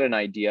 I had an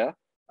idea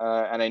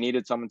and I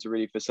needed someone to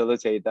really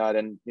facilitate that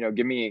and, you know,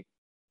 give me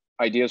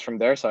ideas from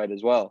their side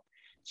as well.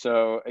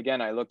 So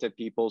again, I looked at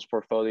people's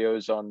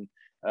portfolios on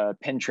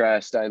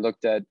Pinterest. I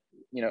looked at,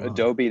 you know,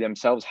 Adobe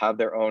themselves have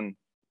their own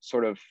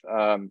sort of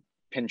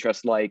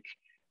Pinterest-like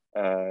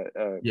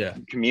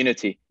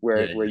community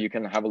where you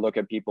can have a look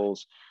at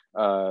people's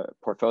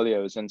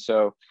portfolios. And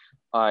so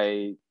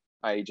I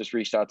just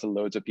reached out to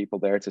loads of people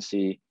there to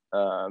see,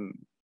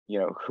 you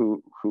know,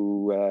 who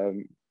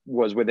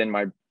was within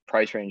my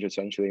price range,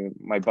 essentially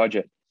my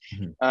budget.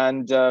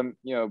 And,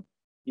 you know,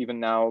 even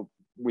now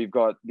we've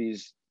got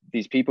these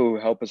people who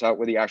help us out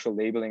with the actual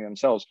labeling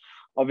themselves.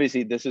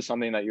 Obviously, this is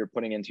something that you're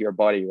putting into your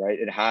body, right?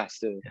 It has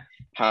to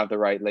have the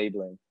right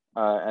labeling.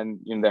 And,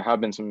 you know, there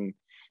have been some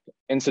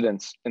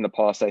incidents in the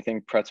past. I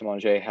think Pret A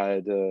Manger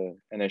had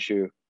an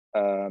issue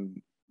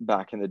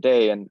back in the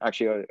day, and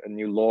actually a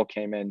new law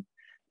came in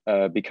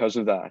because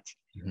of that.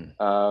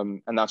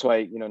 And that's why,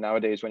 you know,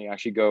 nowadays when you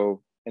actually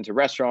go into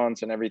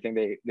restaurants and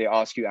everything, they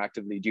ask you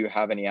actively, do you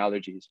have any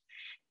allergies?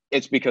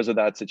 It's because of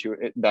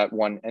that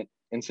one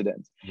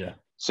incident. Yeah.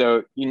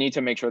 So you need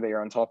to make sure that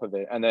you're on top of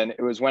it. And then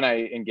it was when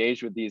I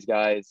engaged with these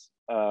guys,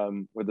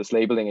 with this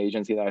labeling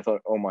agency, that I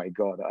thought, oh my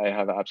God, I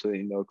have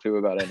absolutely no clue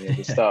about any of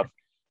this stuff.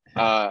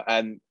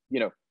 And, you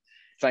know,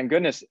 thank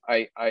goodness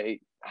I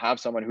have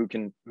someone who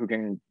can,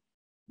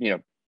 you know,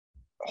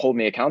 hold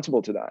me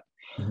accountable to that.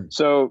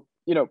 So,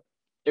 you know,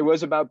 it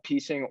was about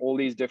piecing all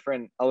these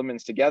different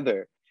elements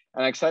together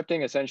and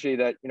accepting essentially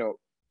that, you know,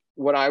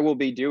 what I will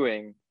be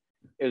doing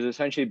is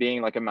essentially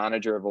being like a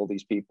manager of all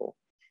these people,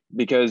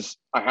 because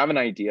I have an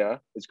idea,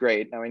 it's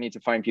great, now I need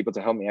to find people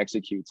to help me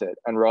execute it.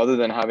 And rather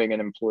than having an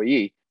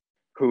employee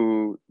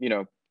who, you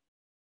know,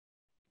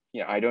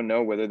 I don't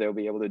know whether they'll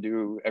be able to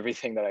do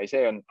everything that I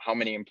say and how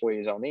many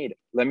employees I'll need,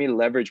 let me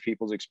leverage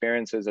people's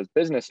experiences as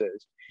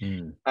businesses.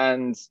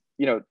 And,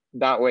 you know,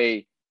 that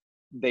way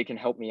they can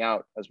help me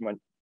out as much,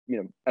 you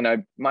know, and I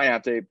might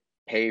have to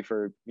pay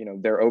for, you know,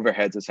 their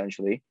overheads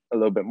essentially a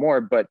little bit more,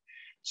 but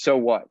so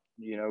what,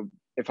 you know,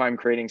 if I'm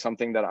creating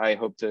something that I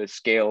hope to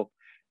scale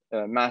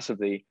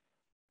massively,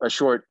 a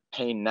short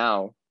pain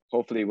now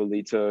hopefully will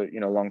lead to,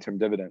 you know, long-term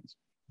dividends.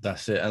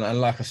 That's it.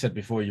 And like I said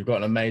before, you've got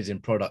an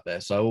amazing product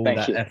there. So all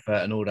that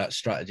effort and all that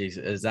strategies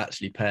is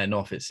actually paying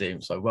off, it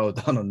seems. So well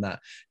done on that.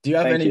 Do you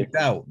have any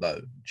doubt though?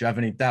 Do you have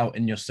any doubt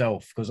in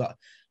yourself? Because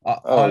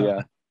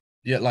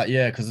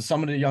because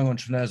some of the young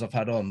entrepreneurs I've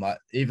had on, like,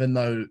 even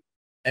though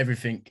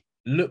everything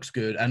looks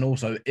good and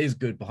also is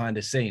good behind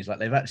the scenes, like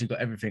they've actually got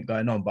everything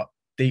going on, but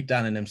deep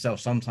down in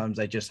themselves, sometimes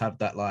they just have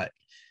that, like,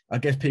 I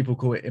guess people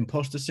call it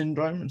imposter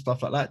syndrome and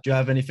stuff like that. Do you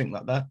have anything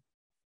like that?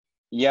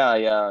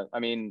 Yeah. I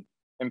mean,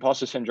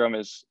 imposter syndrome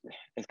is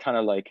kind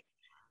of like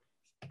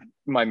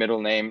my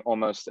middle name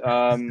almost.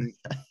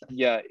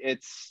 Yeah,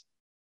 it's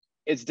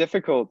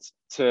difficult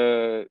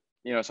to,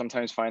 you know,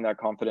 sometimes find that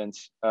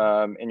confidence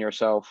in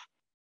yourself.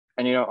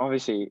 And, you know,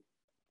 obviously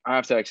I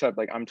have to accept,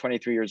 like, I'm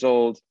 23 years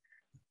old.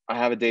 I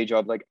have a day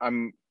job. Like,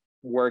 I'm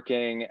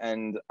working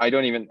and I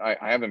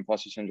have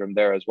imposter syndrome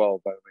there as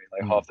well, by the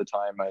way. Like half the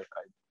time I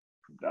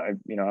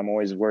you know, I'm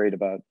always worried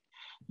about,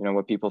 you know,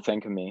 what people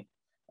think of me.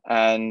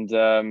 And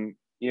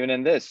even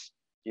in this,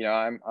 you know,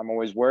 I'm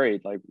always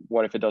worried, like,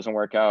 what if it doesn't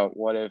work out?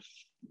 What if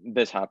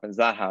this happens,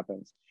 that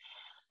happens?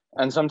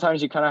 And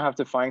sometimes you kind of have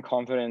to find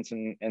confidence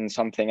in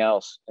something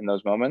else in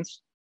those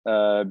moments,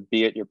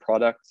 be it your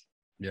product,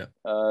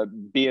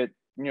 be it,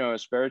 you know, a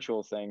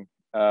spiritual thing.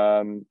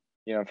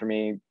 You know, for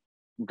me,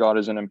 God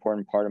is an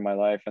important part of my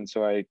life. And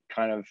so I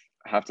kind of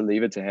have to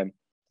leave it to him.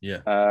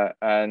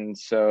 And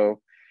so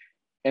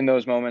in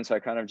those moments, I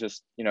kind of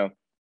just, you know,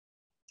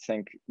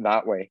 think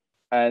that way.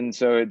 And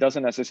so it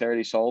doesn't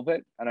necessarily solve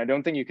it. And I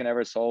don't think you can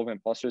ever solve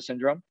imposter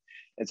syndrome.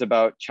 It's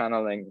about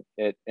channeling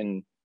it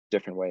in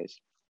different ways.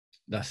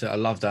 That's it. I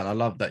love that. I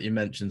love that you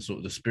mentioned sort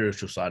of the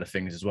spiritual side of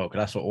things as well,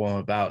 because that's what I'm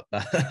about.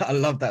 I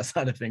love that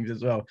side of things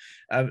as well.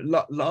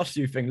 Last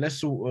few things, let's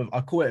sort of,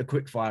 I call it a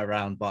quick fire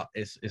round, but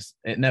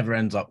it never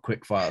ends up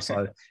quick fire.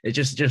 So it's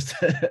just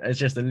it's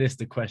just a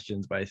list of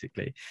questions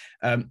basically.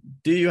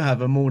 Do you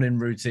have a morning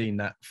routine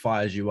that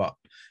fires you up?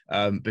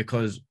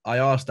 Because I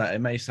asked that, it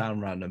may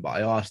sound random, but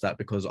I asked that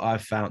because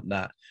I've found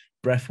that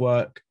breath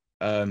work,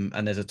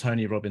 and there's a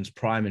Tony Robbins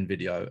priming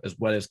video, as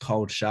well as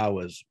cold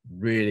showers,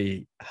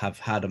 really have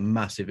had a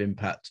massive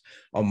impact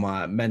on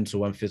my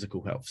mental and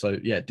physical health. So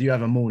yeah, do you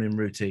have a morning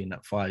routine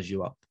that fires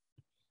you up?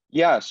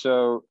 Yeah,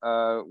 so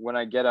when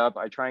I get up,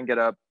 I try and get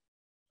up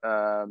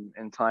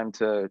in time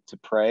to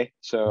pray.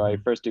 So I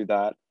first do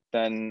that.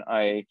 Then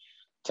I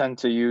tend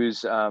to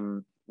use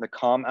the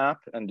Calm app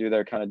and do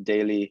their kind of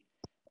daily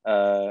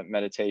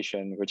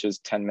meditation, which is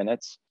 10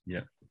 minutes.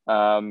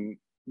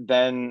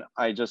 Then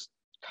I just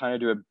kind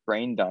of do a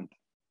brain dump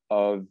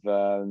of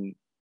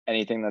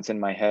anything that's in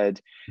my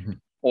head,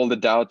 all the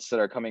doubts that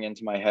are coming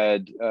into my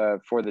head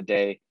for the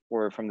day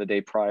or from the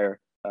day prior.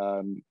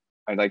 I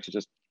like to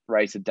just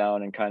write it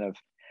down and kind of,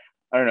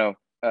 I don't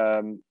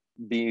know,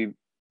 be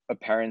a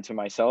parent to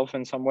myself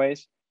in some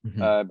ways,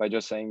 by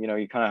just saying, you know,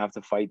 you kind of have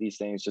to fight these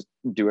things, just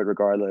do it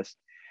regardless.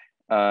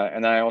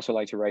 And then I also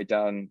like to write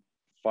down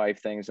 5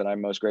 things that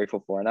I'm most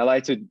grateful for. And I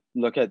like to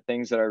look at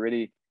things that are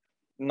really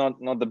not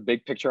the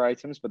big picture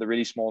items, but the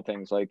really small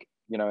things. Like,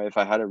 you know, if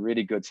I had a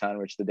really good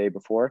sandwich the day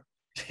before,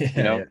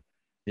 you know,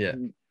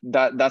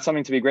 that's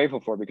something to be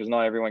grateful for, because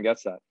not everyone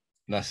gets that.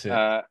 That's it.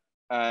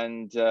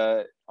 And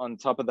on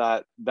top of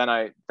that, then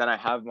I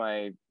have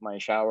my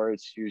shower.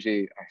 It's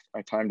usually,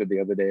 I timed it the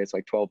other day, it's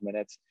like 12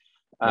 minutes.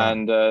 Wow.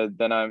 And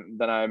then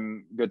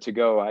I'm good to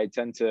go. I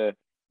tend to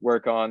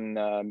work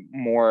on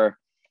more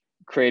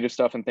creative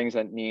stuff and things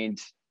that need,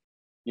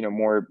 you know,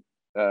 more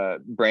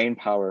brain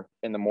power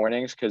in the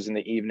mornings, because in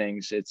the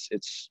evenings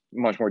it's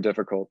much more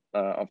difficult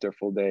after a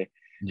full day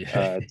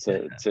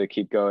to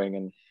keep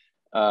going.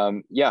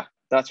 And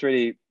that's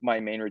really my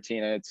main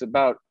routine, and it's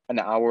about an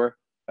hour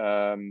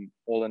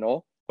all in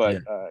all,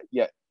 but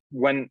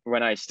when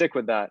I stick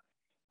with that,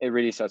 it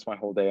really sets my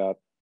whole day up.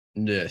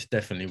 Yeah, it's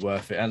definitely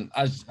worth it. And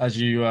as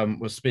you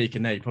were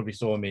speaking there, you probably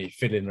saw me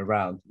fiddling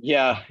around.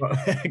 Yeah.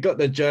 I got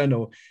the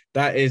journal.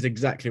 That is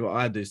exactly what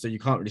I do. So you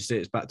can't really see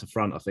it's back to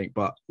front, I think.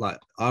 But like,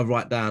 I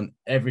write down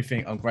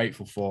everything I'm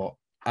grateful for,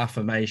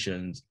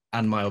 affirmations,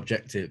 and my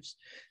objectives.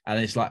 And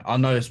it's like, I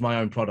know it's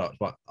my own product,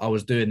 but I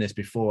was doing this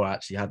before I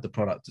actually had the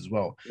product as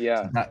well.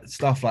 Yeah. So that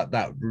stuff like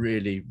that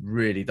really,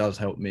 really does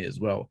help me as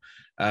well.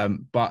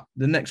 But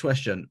the next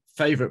question,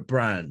 favorite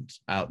brand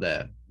out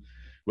there,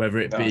 whether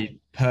it be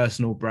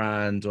personal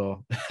brand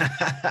or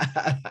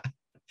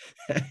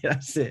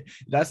That's it.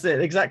 That's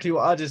it. Exactly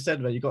what I just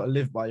said, man. You got to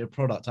live by your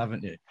product,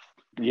 haven't you?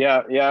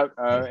 Yeah,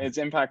 it's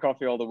Impact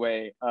Coffee all the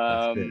way.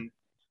 That's it.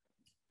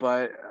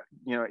 But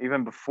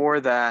even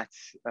before that,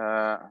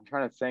 I'm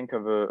trying to think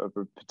of a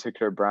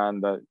particular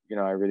brand that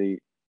I really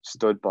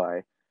stood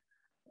by.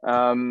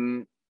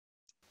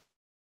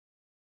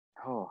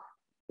 Oh,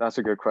 that's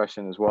a good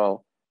question as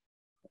well,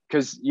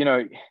 because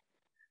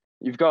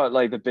you've got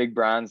like the big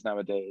brands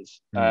nowadays,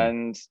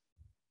 and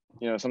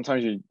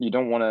sometimes you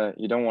don't want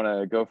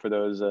to go for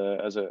those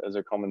as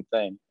a common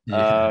thing.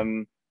 Yeah.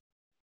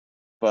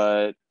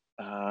 But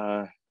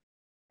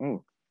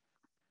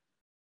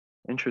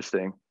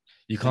interesting.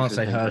 You can't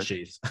say Interesting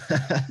Hershey's.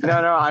 No,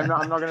 I'm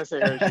not gonna say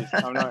Hershey's.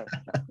 I'm not.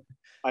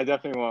 I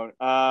definitely won't.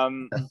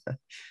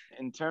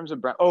 In terms of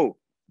brand,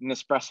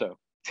 Nespresso,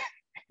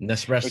 which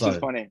is Nespresso.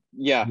 funny.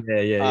 Yeah.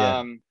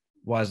 Yeah.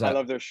 Why is I that?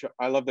 love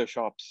I love their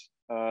shops.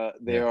 They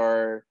Yeah.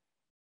 are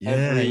Yeah.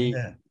 every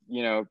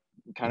Yeah.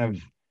 kind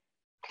of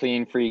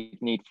clean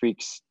freak, neat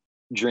freak's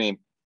dream.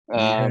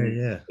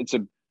 Yeah. It's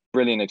a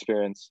brilliant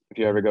experience if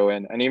you ever go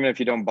in, and even if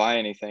you don't buy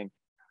anything,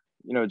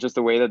 just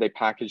the way that they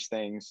package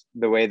things,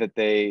 the way that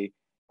they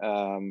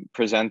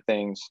present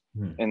things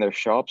in their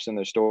shops, in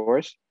their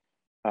stores.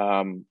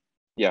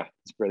 Yeah,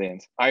 it's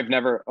brilliant. I've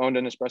never owned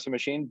an espresso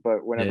machine,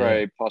 but whenever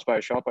Yeah. I pass by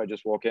a shop, I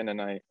just walk in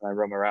and I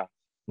roam around.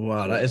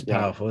 Wow, that is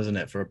powerful, isn't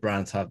it, for a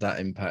brand to have that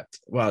impact?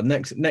 Well,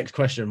 next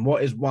question.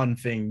 What is one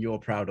thing you're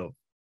proud of?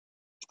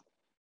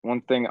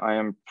 One thing I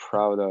am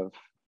proud of.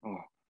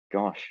 Oh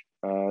gosh,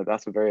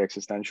 that's a very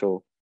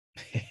existential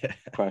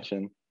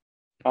question.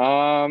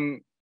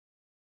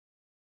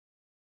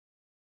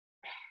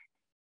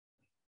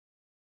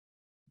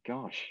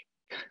 Gosh.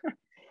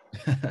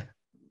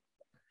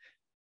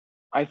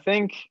 I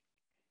think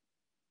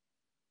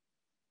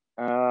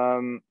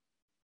I'm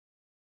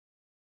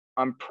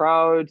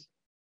proud.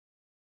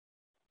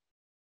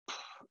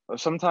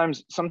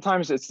 Sometimes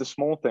it's the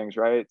small things,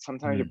 right?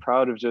 Sometimes you're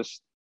proud of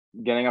just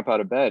getting up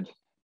out of bed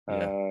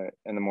in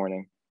the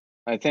morning.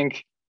 I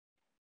think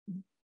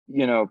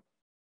you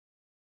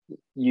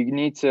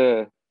need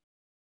to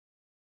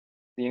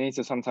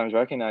sometimes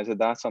recognize that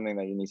that's something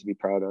that you need to be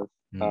proud of.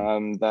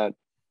 That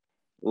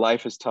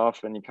life is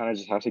tough and you kind of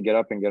just have to get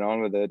up and get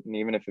on with it. And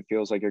even if it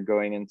feels like you're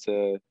going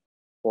into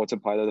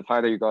autopilot, the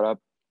fact that you got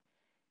up,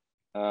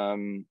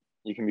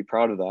 you can be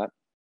proud of that.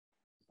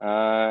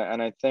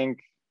 And I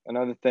think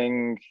another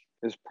thing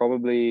is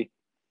probably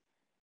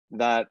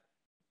that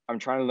I'm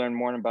trying to learn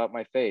more about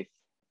my faith.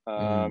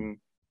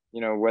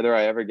 Whether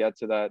I ever get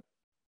to that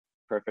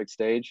perfect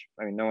stage.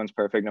 I mean, no one's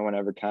perfect, no one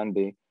ever can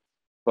be.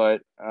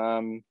 But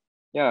I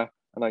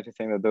like to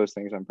think that those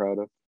things I'm proud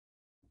of.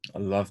 I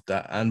love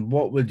that. And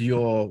what would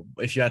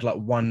if you had like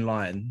one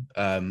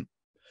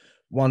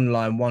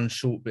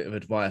short bit of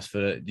advice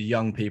for the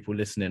young people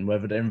listening,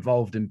 whether they're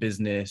involved in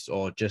business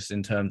or just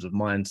in terms of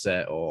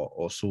mindset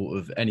or sort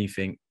of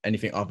anything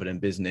other than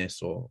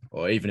business or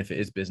even if it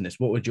is business,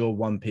 what would your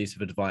one piece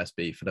of advice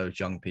be for those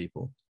young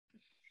people?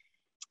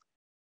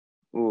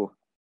 Ooh.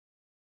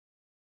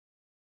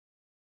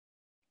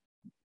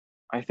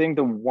 I think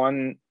the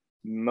one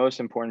most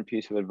important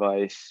piece of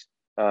advice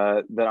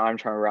that I'm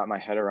trying to wrap my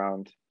head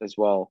around as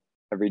well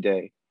every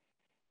day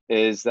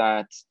is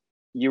that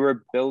you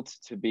were built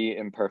to be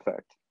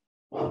imperfect.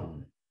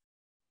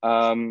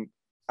 And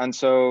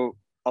so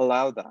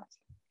allow that,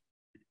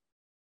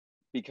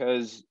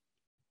 because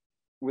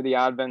with the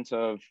advent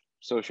of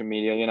social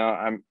media,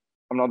 I'm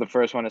not the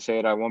first one to say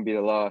it. I won't be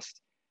the last.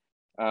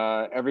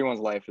 Everyone's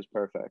life is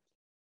perfect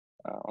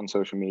on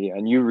social media,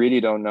 and you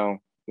really don't know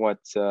what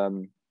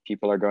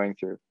people are going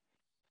through.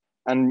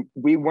 And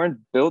we weren't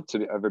built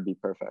to ever be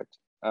perfect.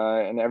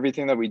 And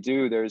everything that we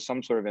do, there's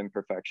some sort of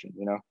imperfection,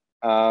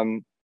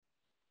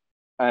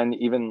 and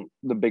even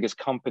the biggest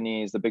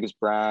companies, the biggest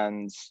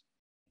brands,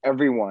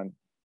 everyone,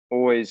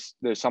 always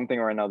there's something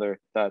or another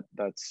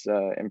that's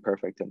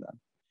imperfect in them.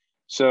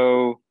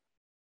 So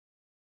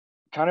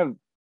kind of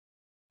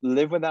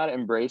live with that,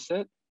 embrace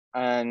it,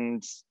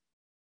 and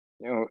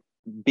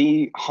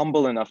be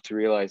humble enough to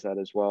realize that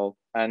as well.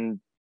 And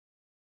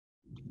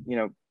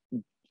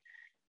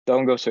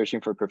don't go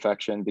searching for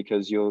perfection,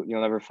 because you'll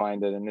never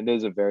find it, and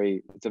it's a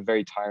very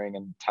tiring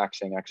and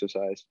taxing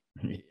exercise.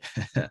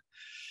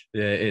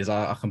 Yeah, it is.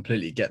 I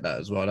completely get that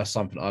as well. That's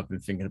something I've been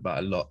thinking about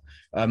a lot.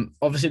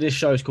 Obviously, this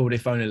show is called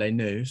If Only They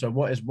Knew. So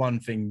what is one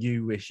thing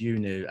you wish you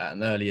knew at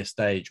an earlier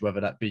stage,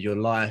 whether that be your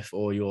life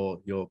or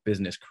your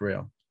business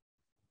career?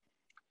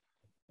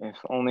 If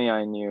only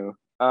I knew.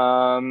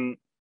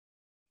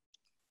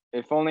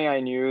 If only I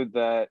knew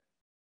that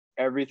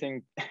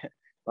everything,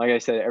 like I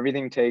said,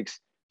 everything takes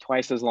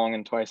twice as long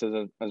and twice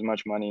as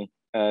much money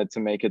to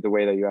make it the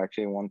way that you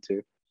actually want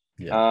to.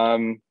 Yeah.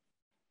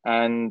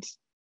 And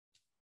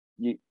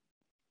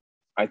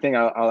I think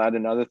I'll add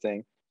another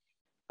thing,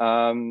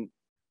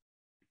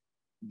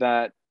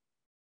 that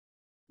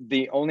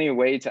the only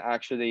way to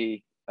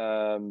actually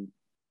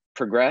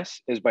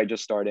progress is by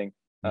just starting.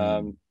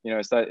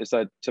 It's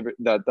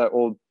that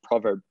old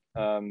proverb.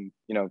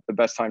 The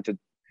best time to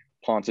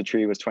plant a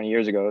tree was 20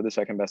 years ago. The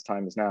second best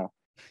time is now.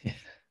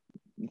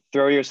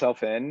 Throw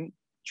yourself in,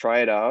 try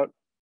it out.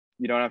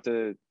 You don't have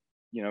to,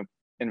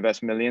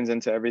 invest millions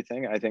into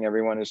everything. I think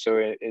everyone is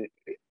so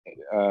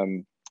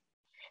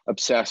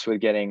obsessed with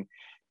getting,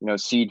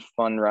 seed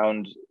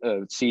round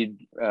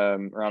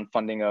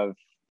funding of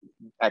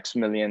X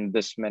million,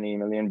 this many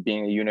million,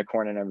 being a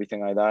unicorn and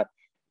everything like that.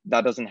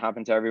 That doesn't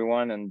happen to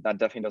everyone, and that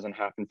definitely doesn't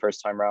happen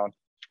first time round.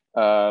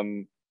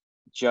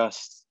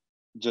 Just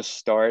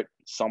start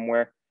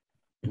somewhere,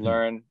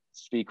 learn,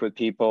 speak with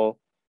people,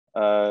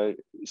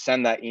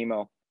 send that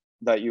email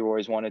that you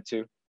always wanted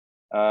to,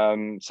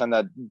 send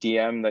that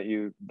DM that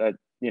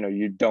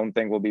you don't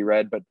think will be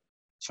read, but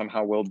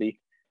somehow will be,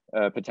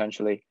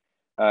 potentially.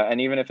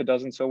 And even if it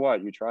doesn't, so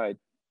what? You tried.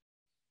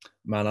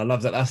 Man, I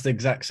love that. That's the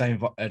exact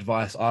same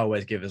advice I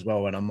always give as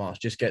well when I'm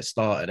asked. Just get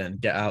started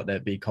and get out there,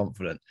 be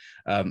confident.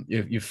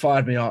 You've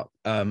fired me up.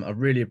 I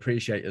really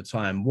appreciate your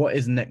time. What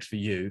is next for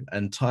you?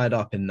 And tied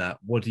up in that,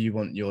 what do you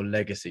want your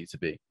legacy to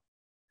be?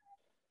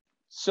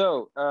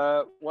 So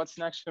what's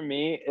next for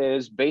me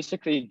is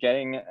basically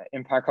getting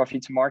Impact Coffee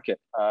to market.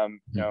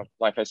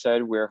 Like I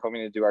said, we're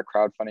hoping to do our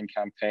crowdfunding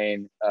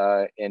campaign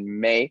in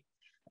May.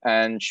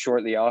 And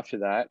shortly after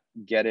that,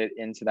 get it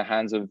into the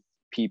hands of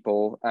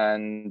people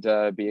and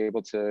be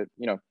able to,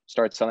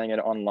 start selling it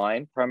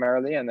online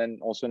primarily, and then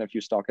also in a few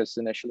stockists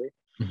initially.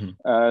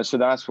 So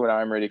that's what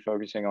I'm really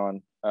focusing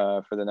on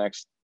for the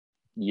next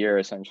year,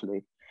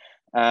 essentially.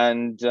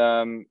 And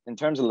in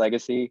terms of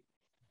legacy,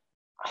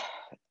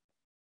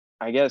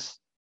 I guess,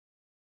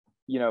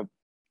 I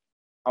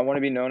want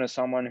to be known as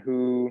someone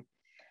who,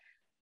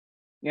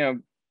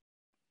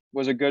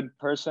 was a good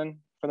person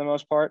for the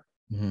most part,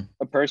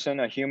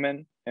 a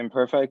human,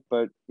 imperfect,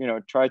 but,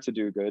 tried to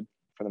do good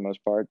for the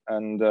most part.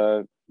 And,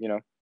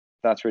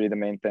 that's really the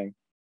main thing.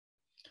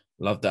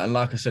 Love that. And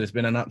like I said, it's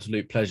been an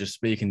absolute pleasure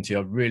speaking to you.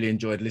 I've really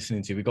enjoyed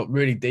listening to you. We got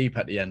really deep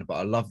at the end, but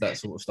I love that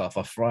sort of stuff.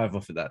 I thrive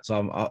off of that. So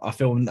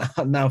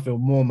I now feel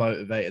more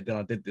motivated than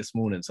I did this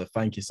morning. So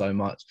thank you so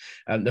much.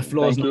 And the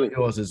floor's not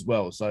yours as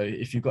well. So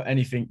if you've got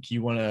anything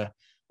you want to,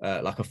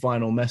 like a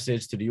final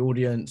message to the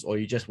audience, or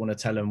you just want to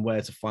tell them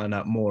where to find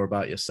out more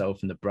about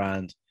yourself and the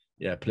brand,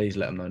 yeah, please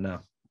let them know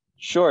now.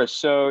 Sure.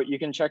 So you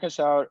can check us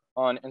out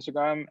on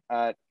Instagram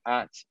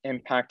at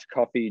Impact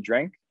Coffee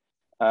Drink.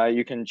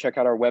 You can check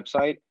out our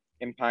website,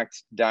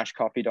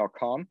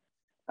 impact-coffee.com,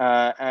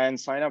 and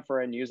sign up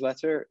for a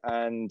newsletter.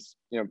 And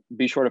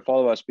be sure to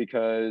follow us,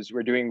 because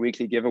we're doing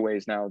weekly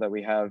giveaways now that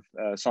we have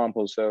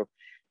samples. So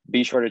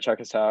be sure to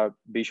check us out.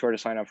 Be sure to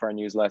sign up for our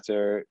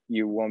newsletter.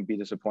 You won't be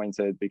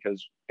disappointed,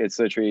 because it's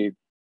literally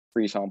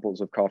free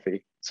samples of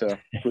coffee. So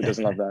who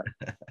doesn't love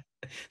that?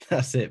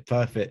 That's it.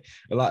 Perfect.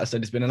 Well, like I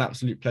said, it's been an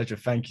absolute pleasure.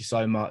 Thank you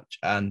so much,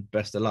 and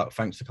best of luck.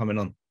 Thanks for coming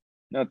on.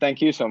 No,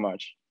 thank you so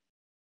much.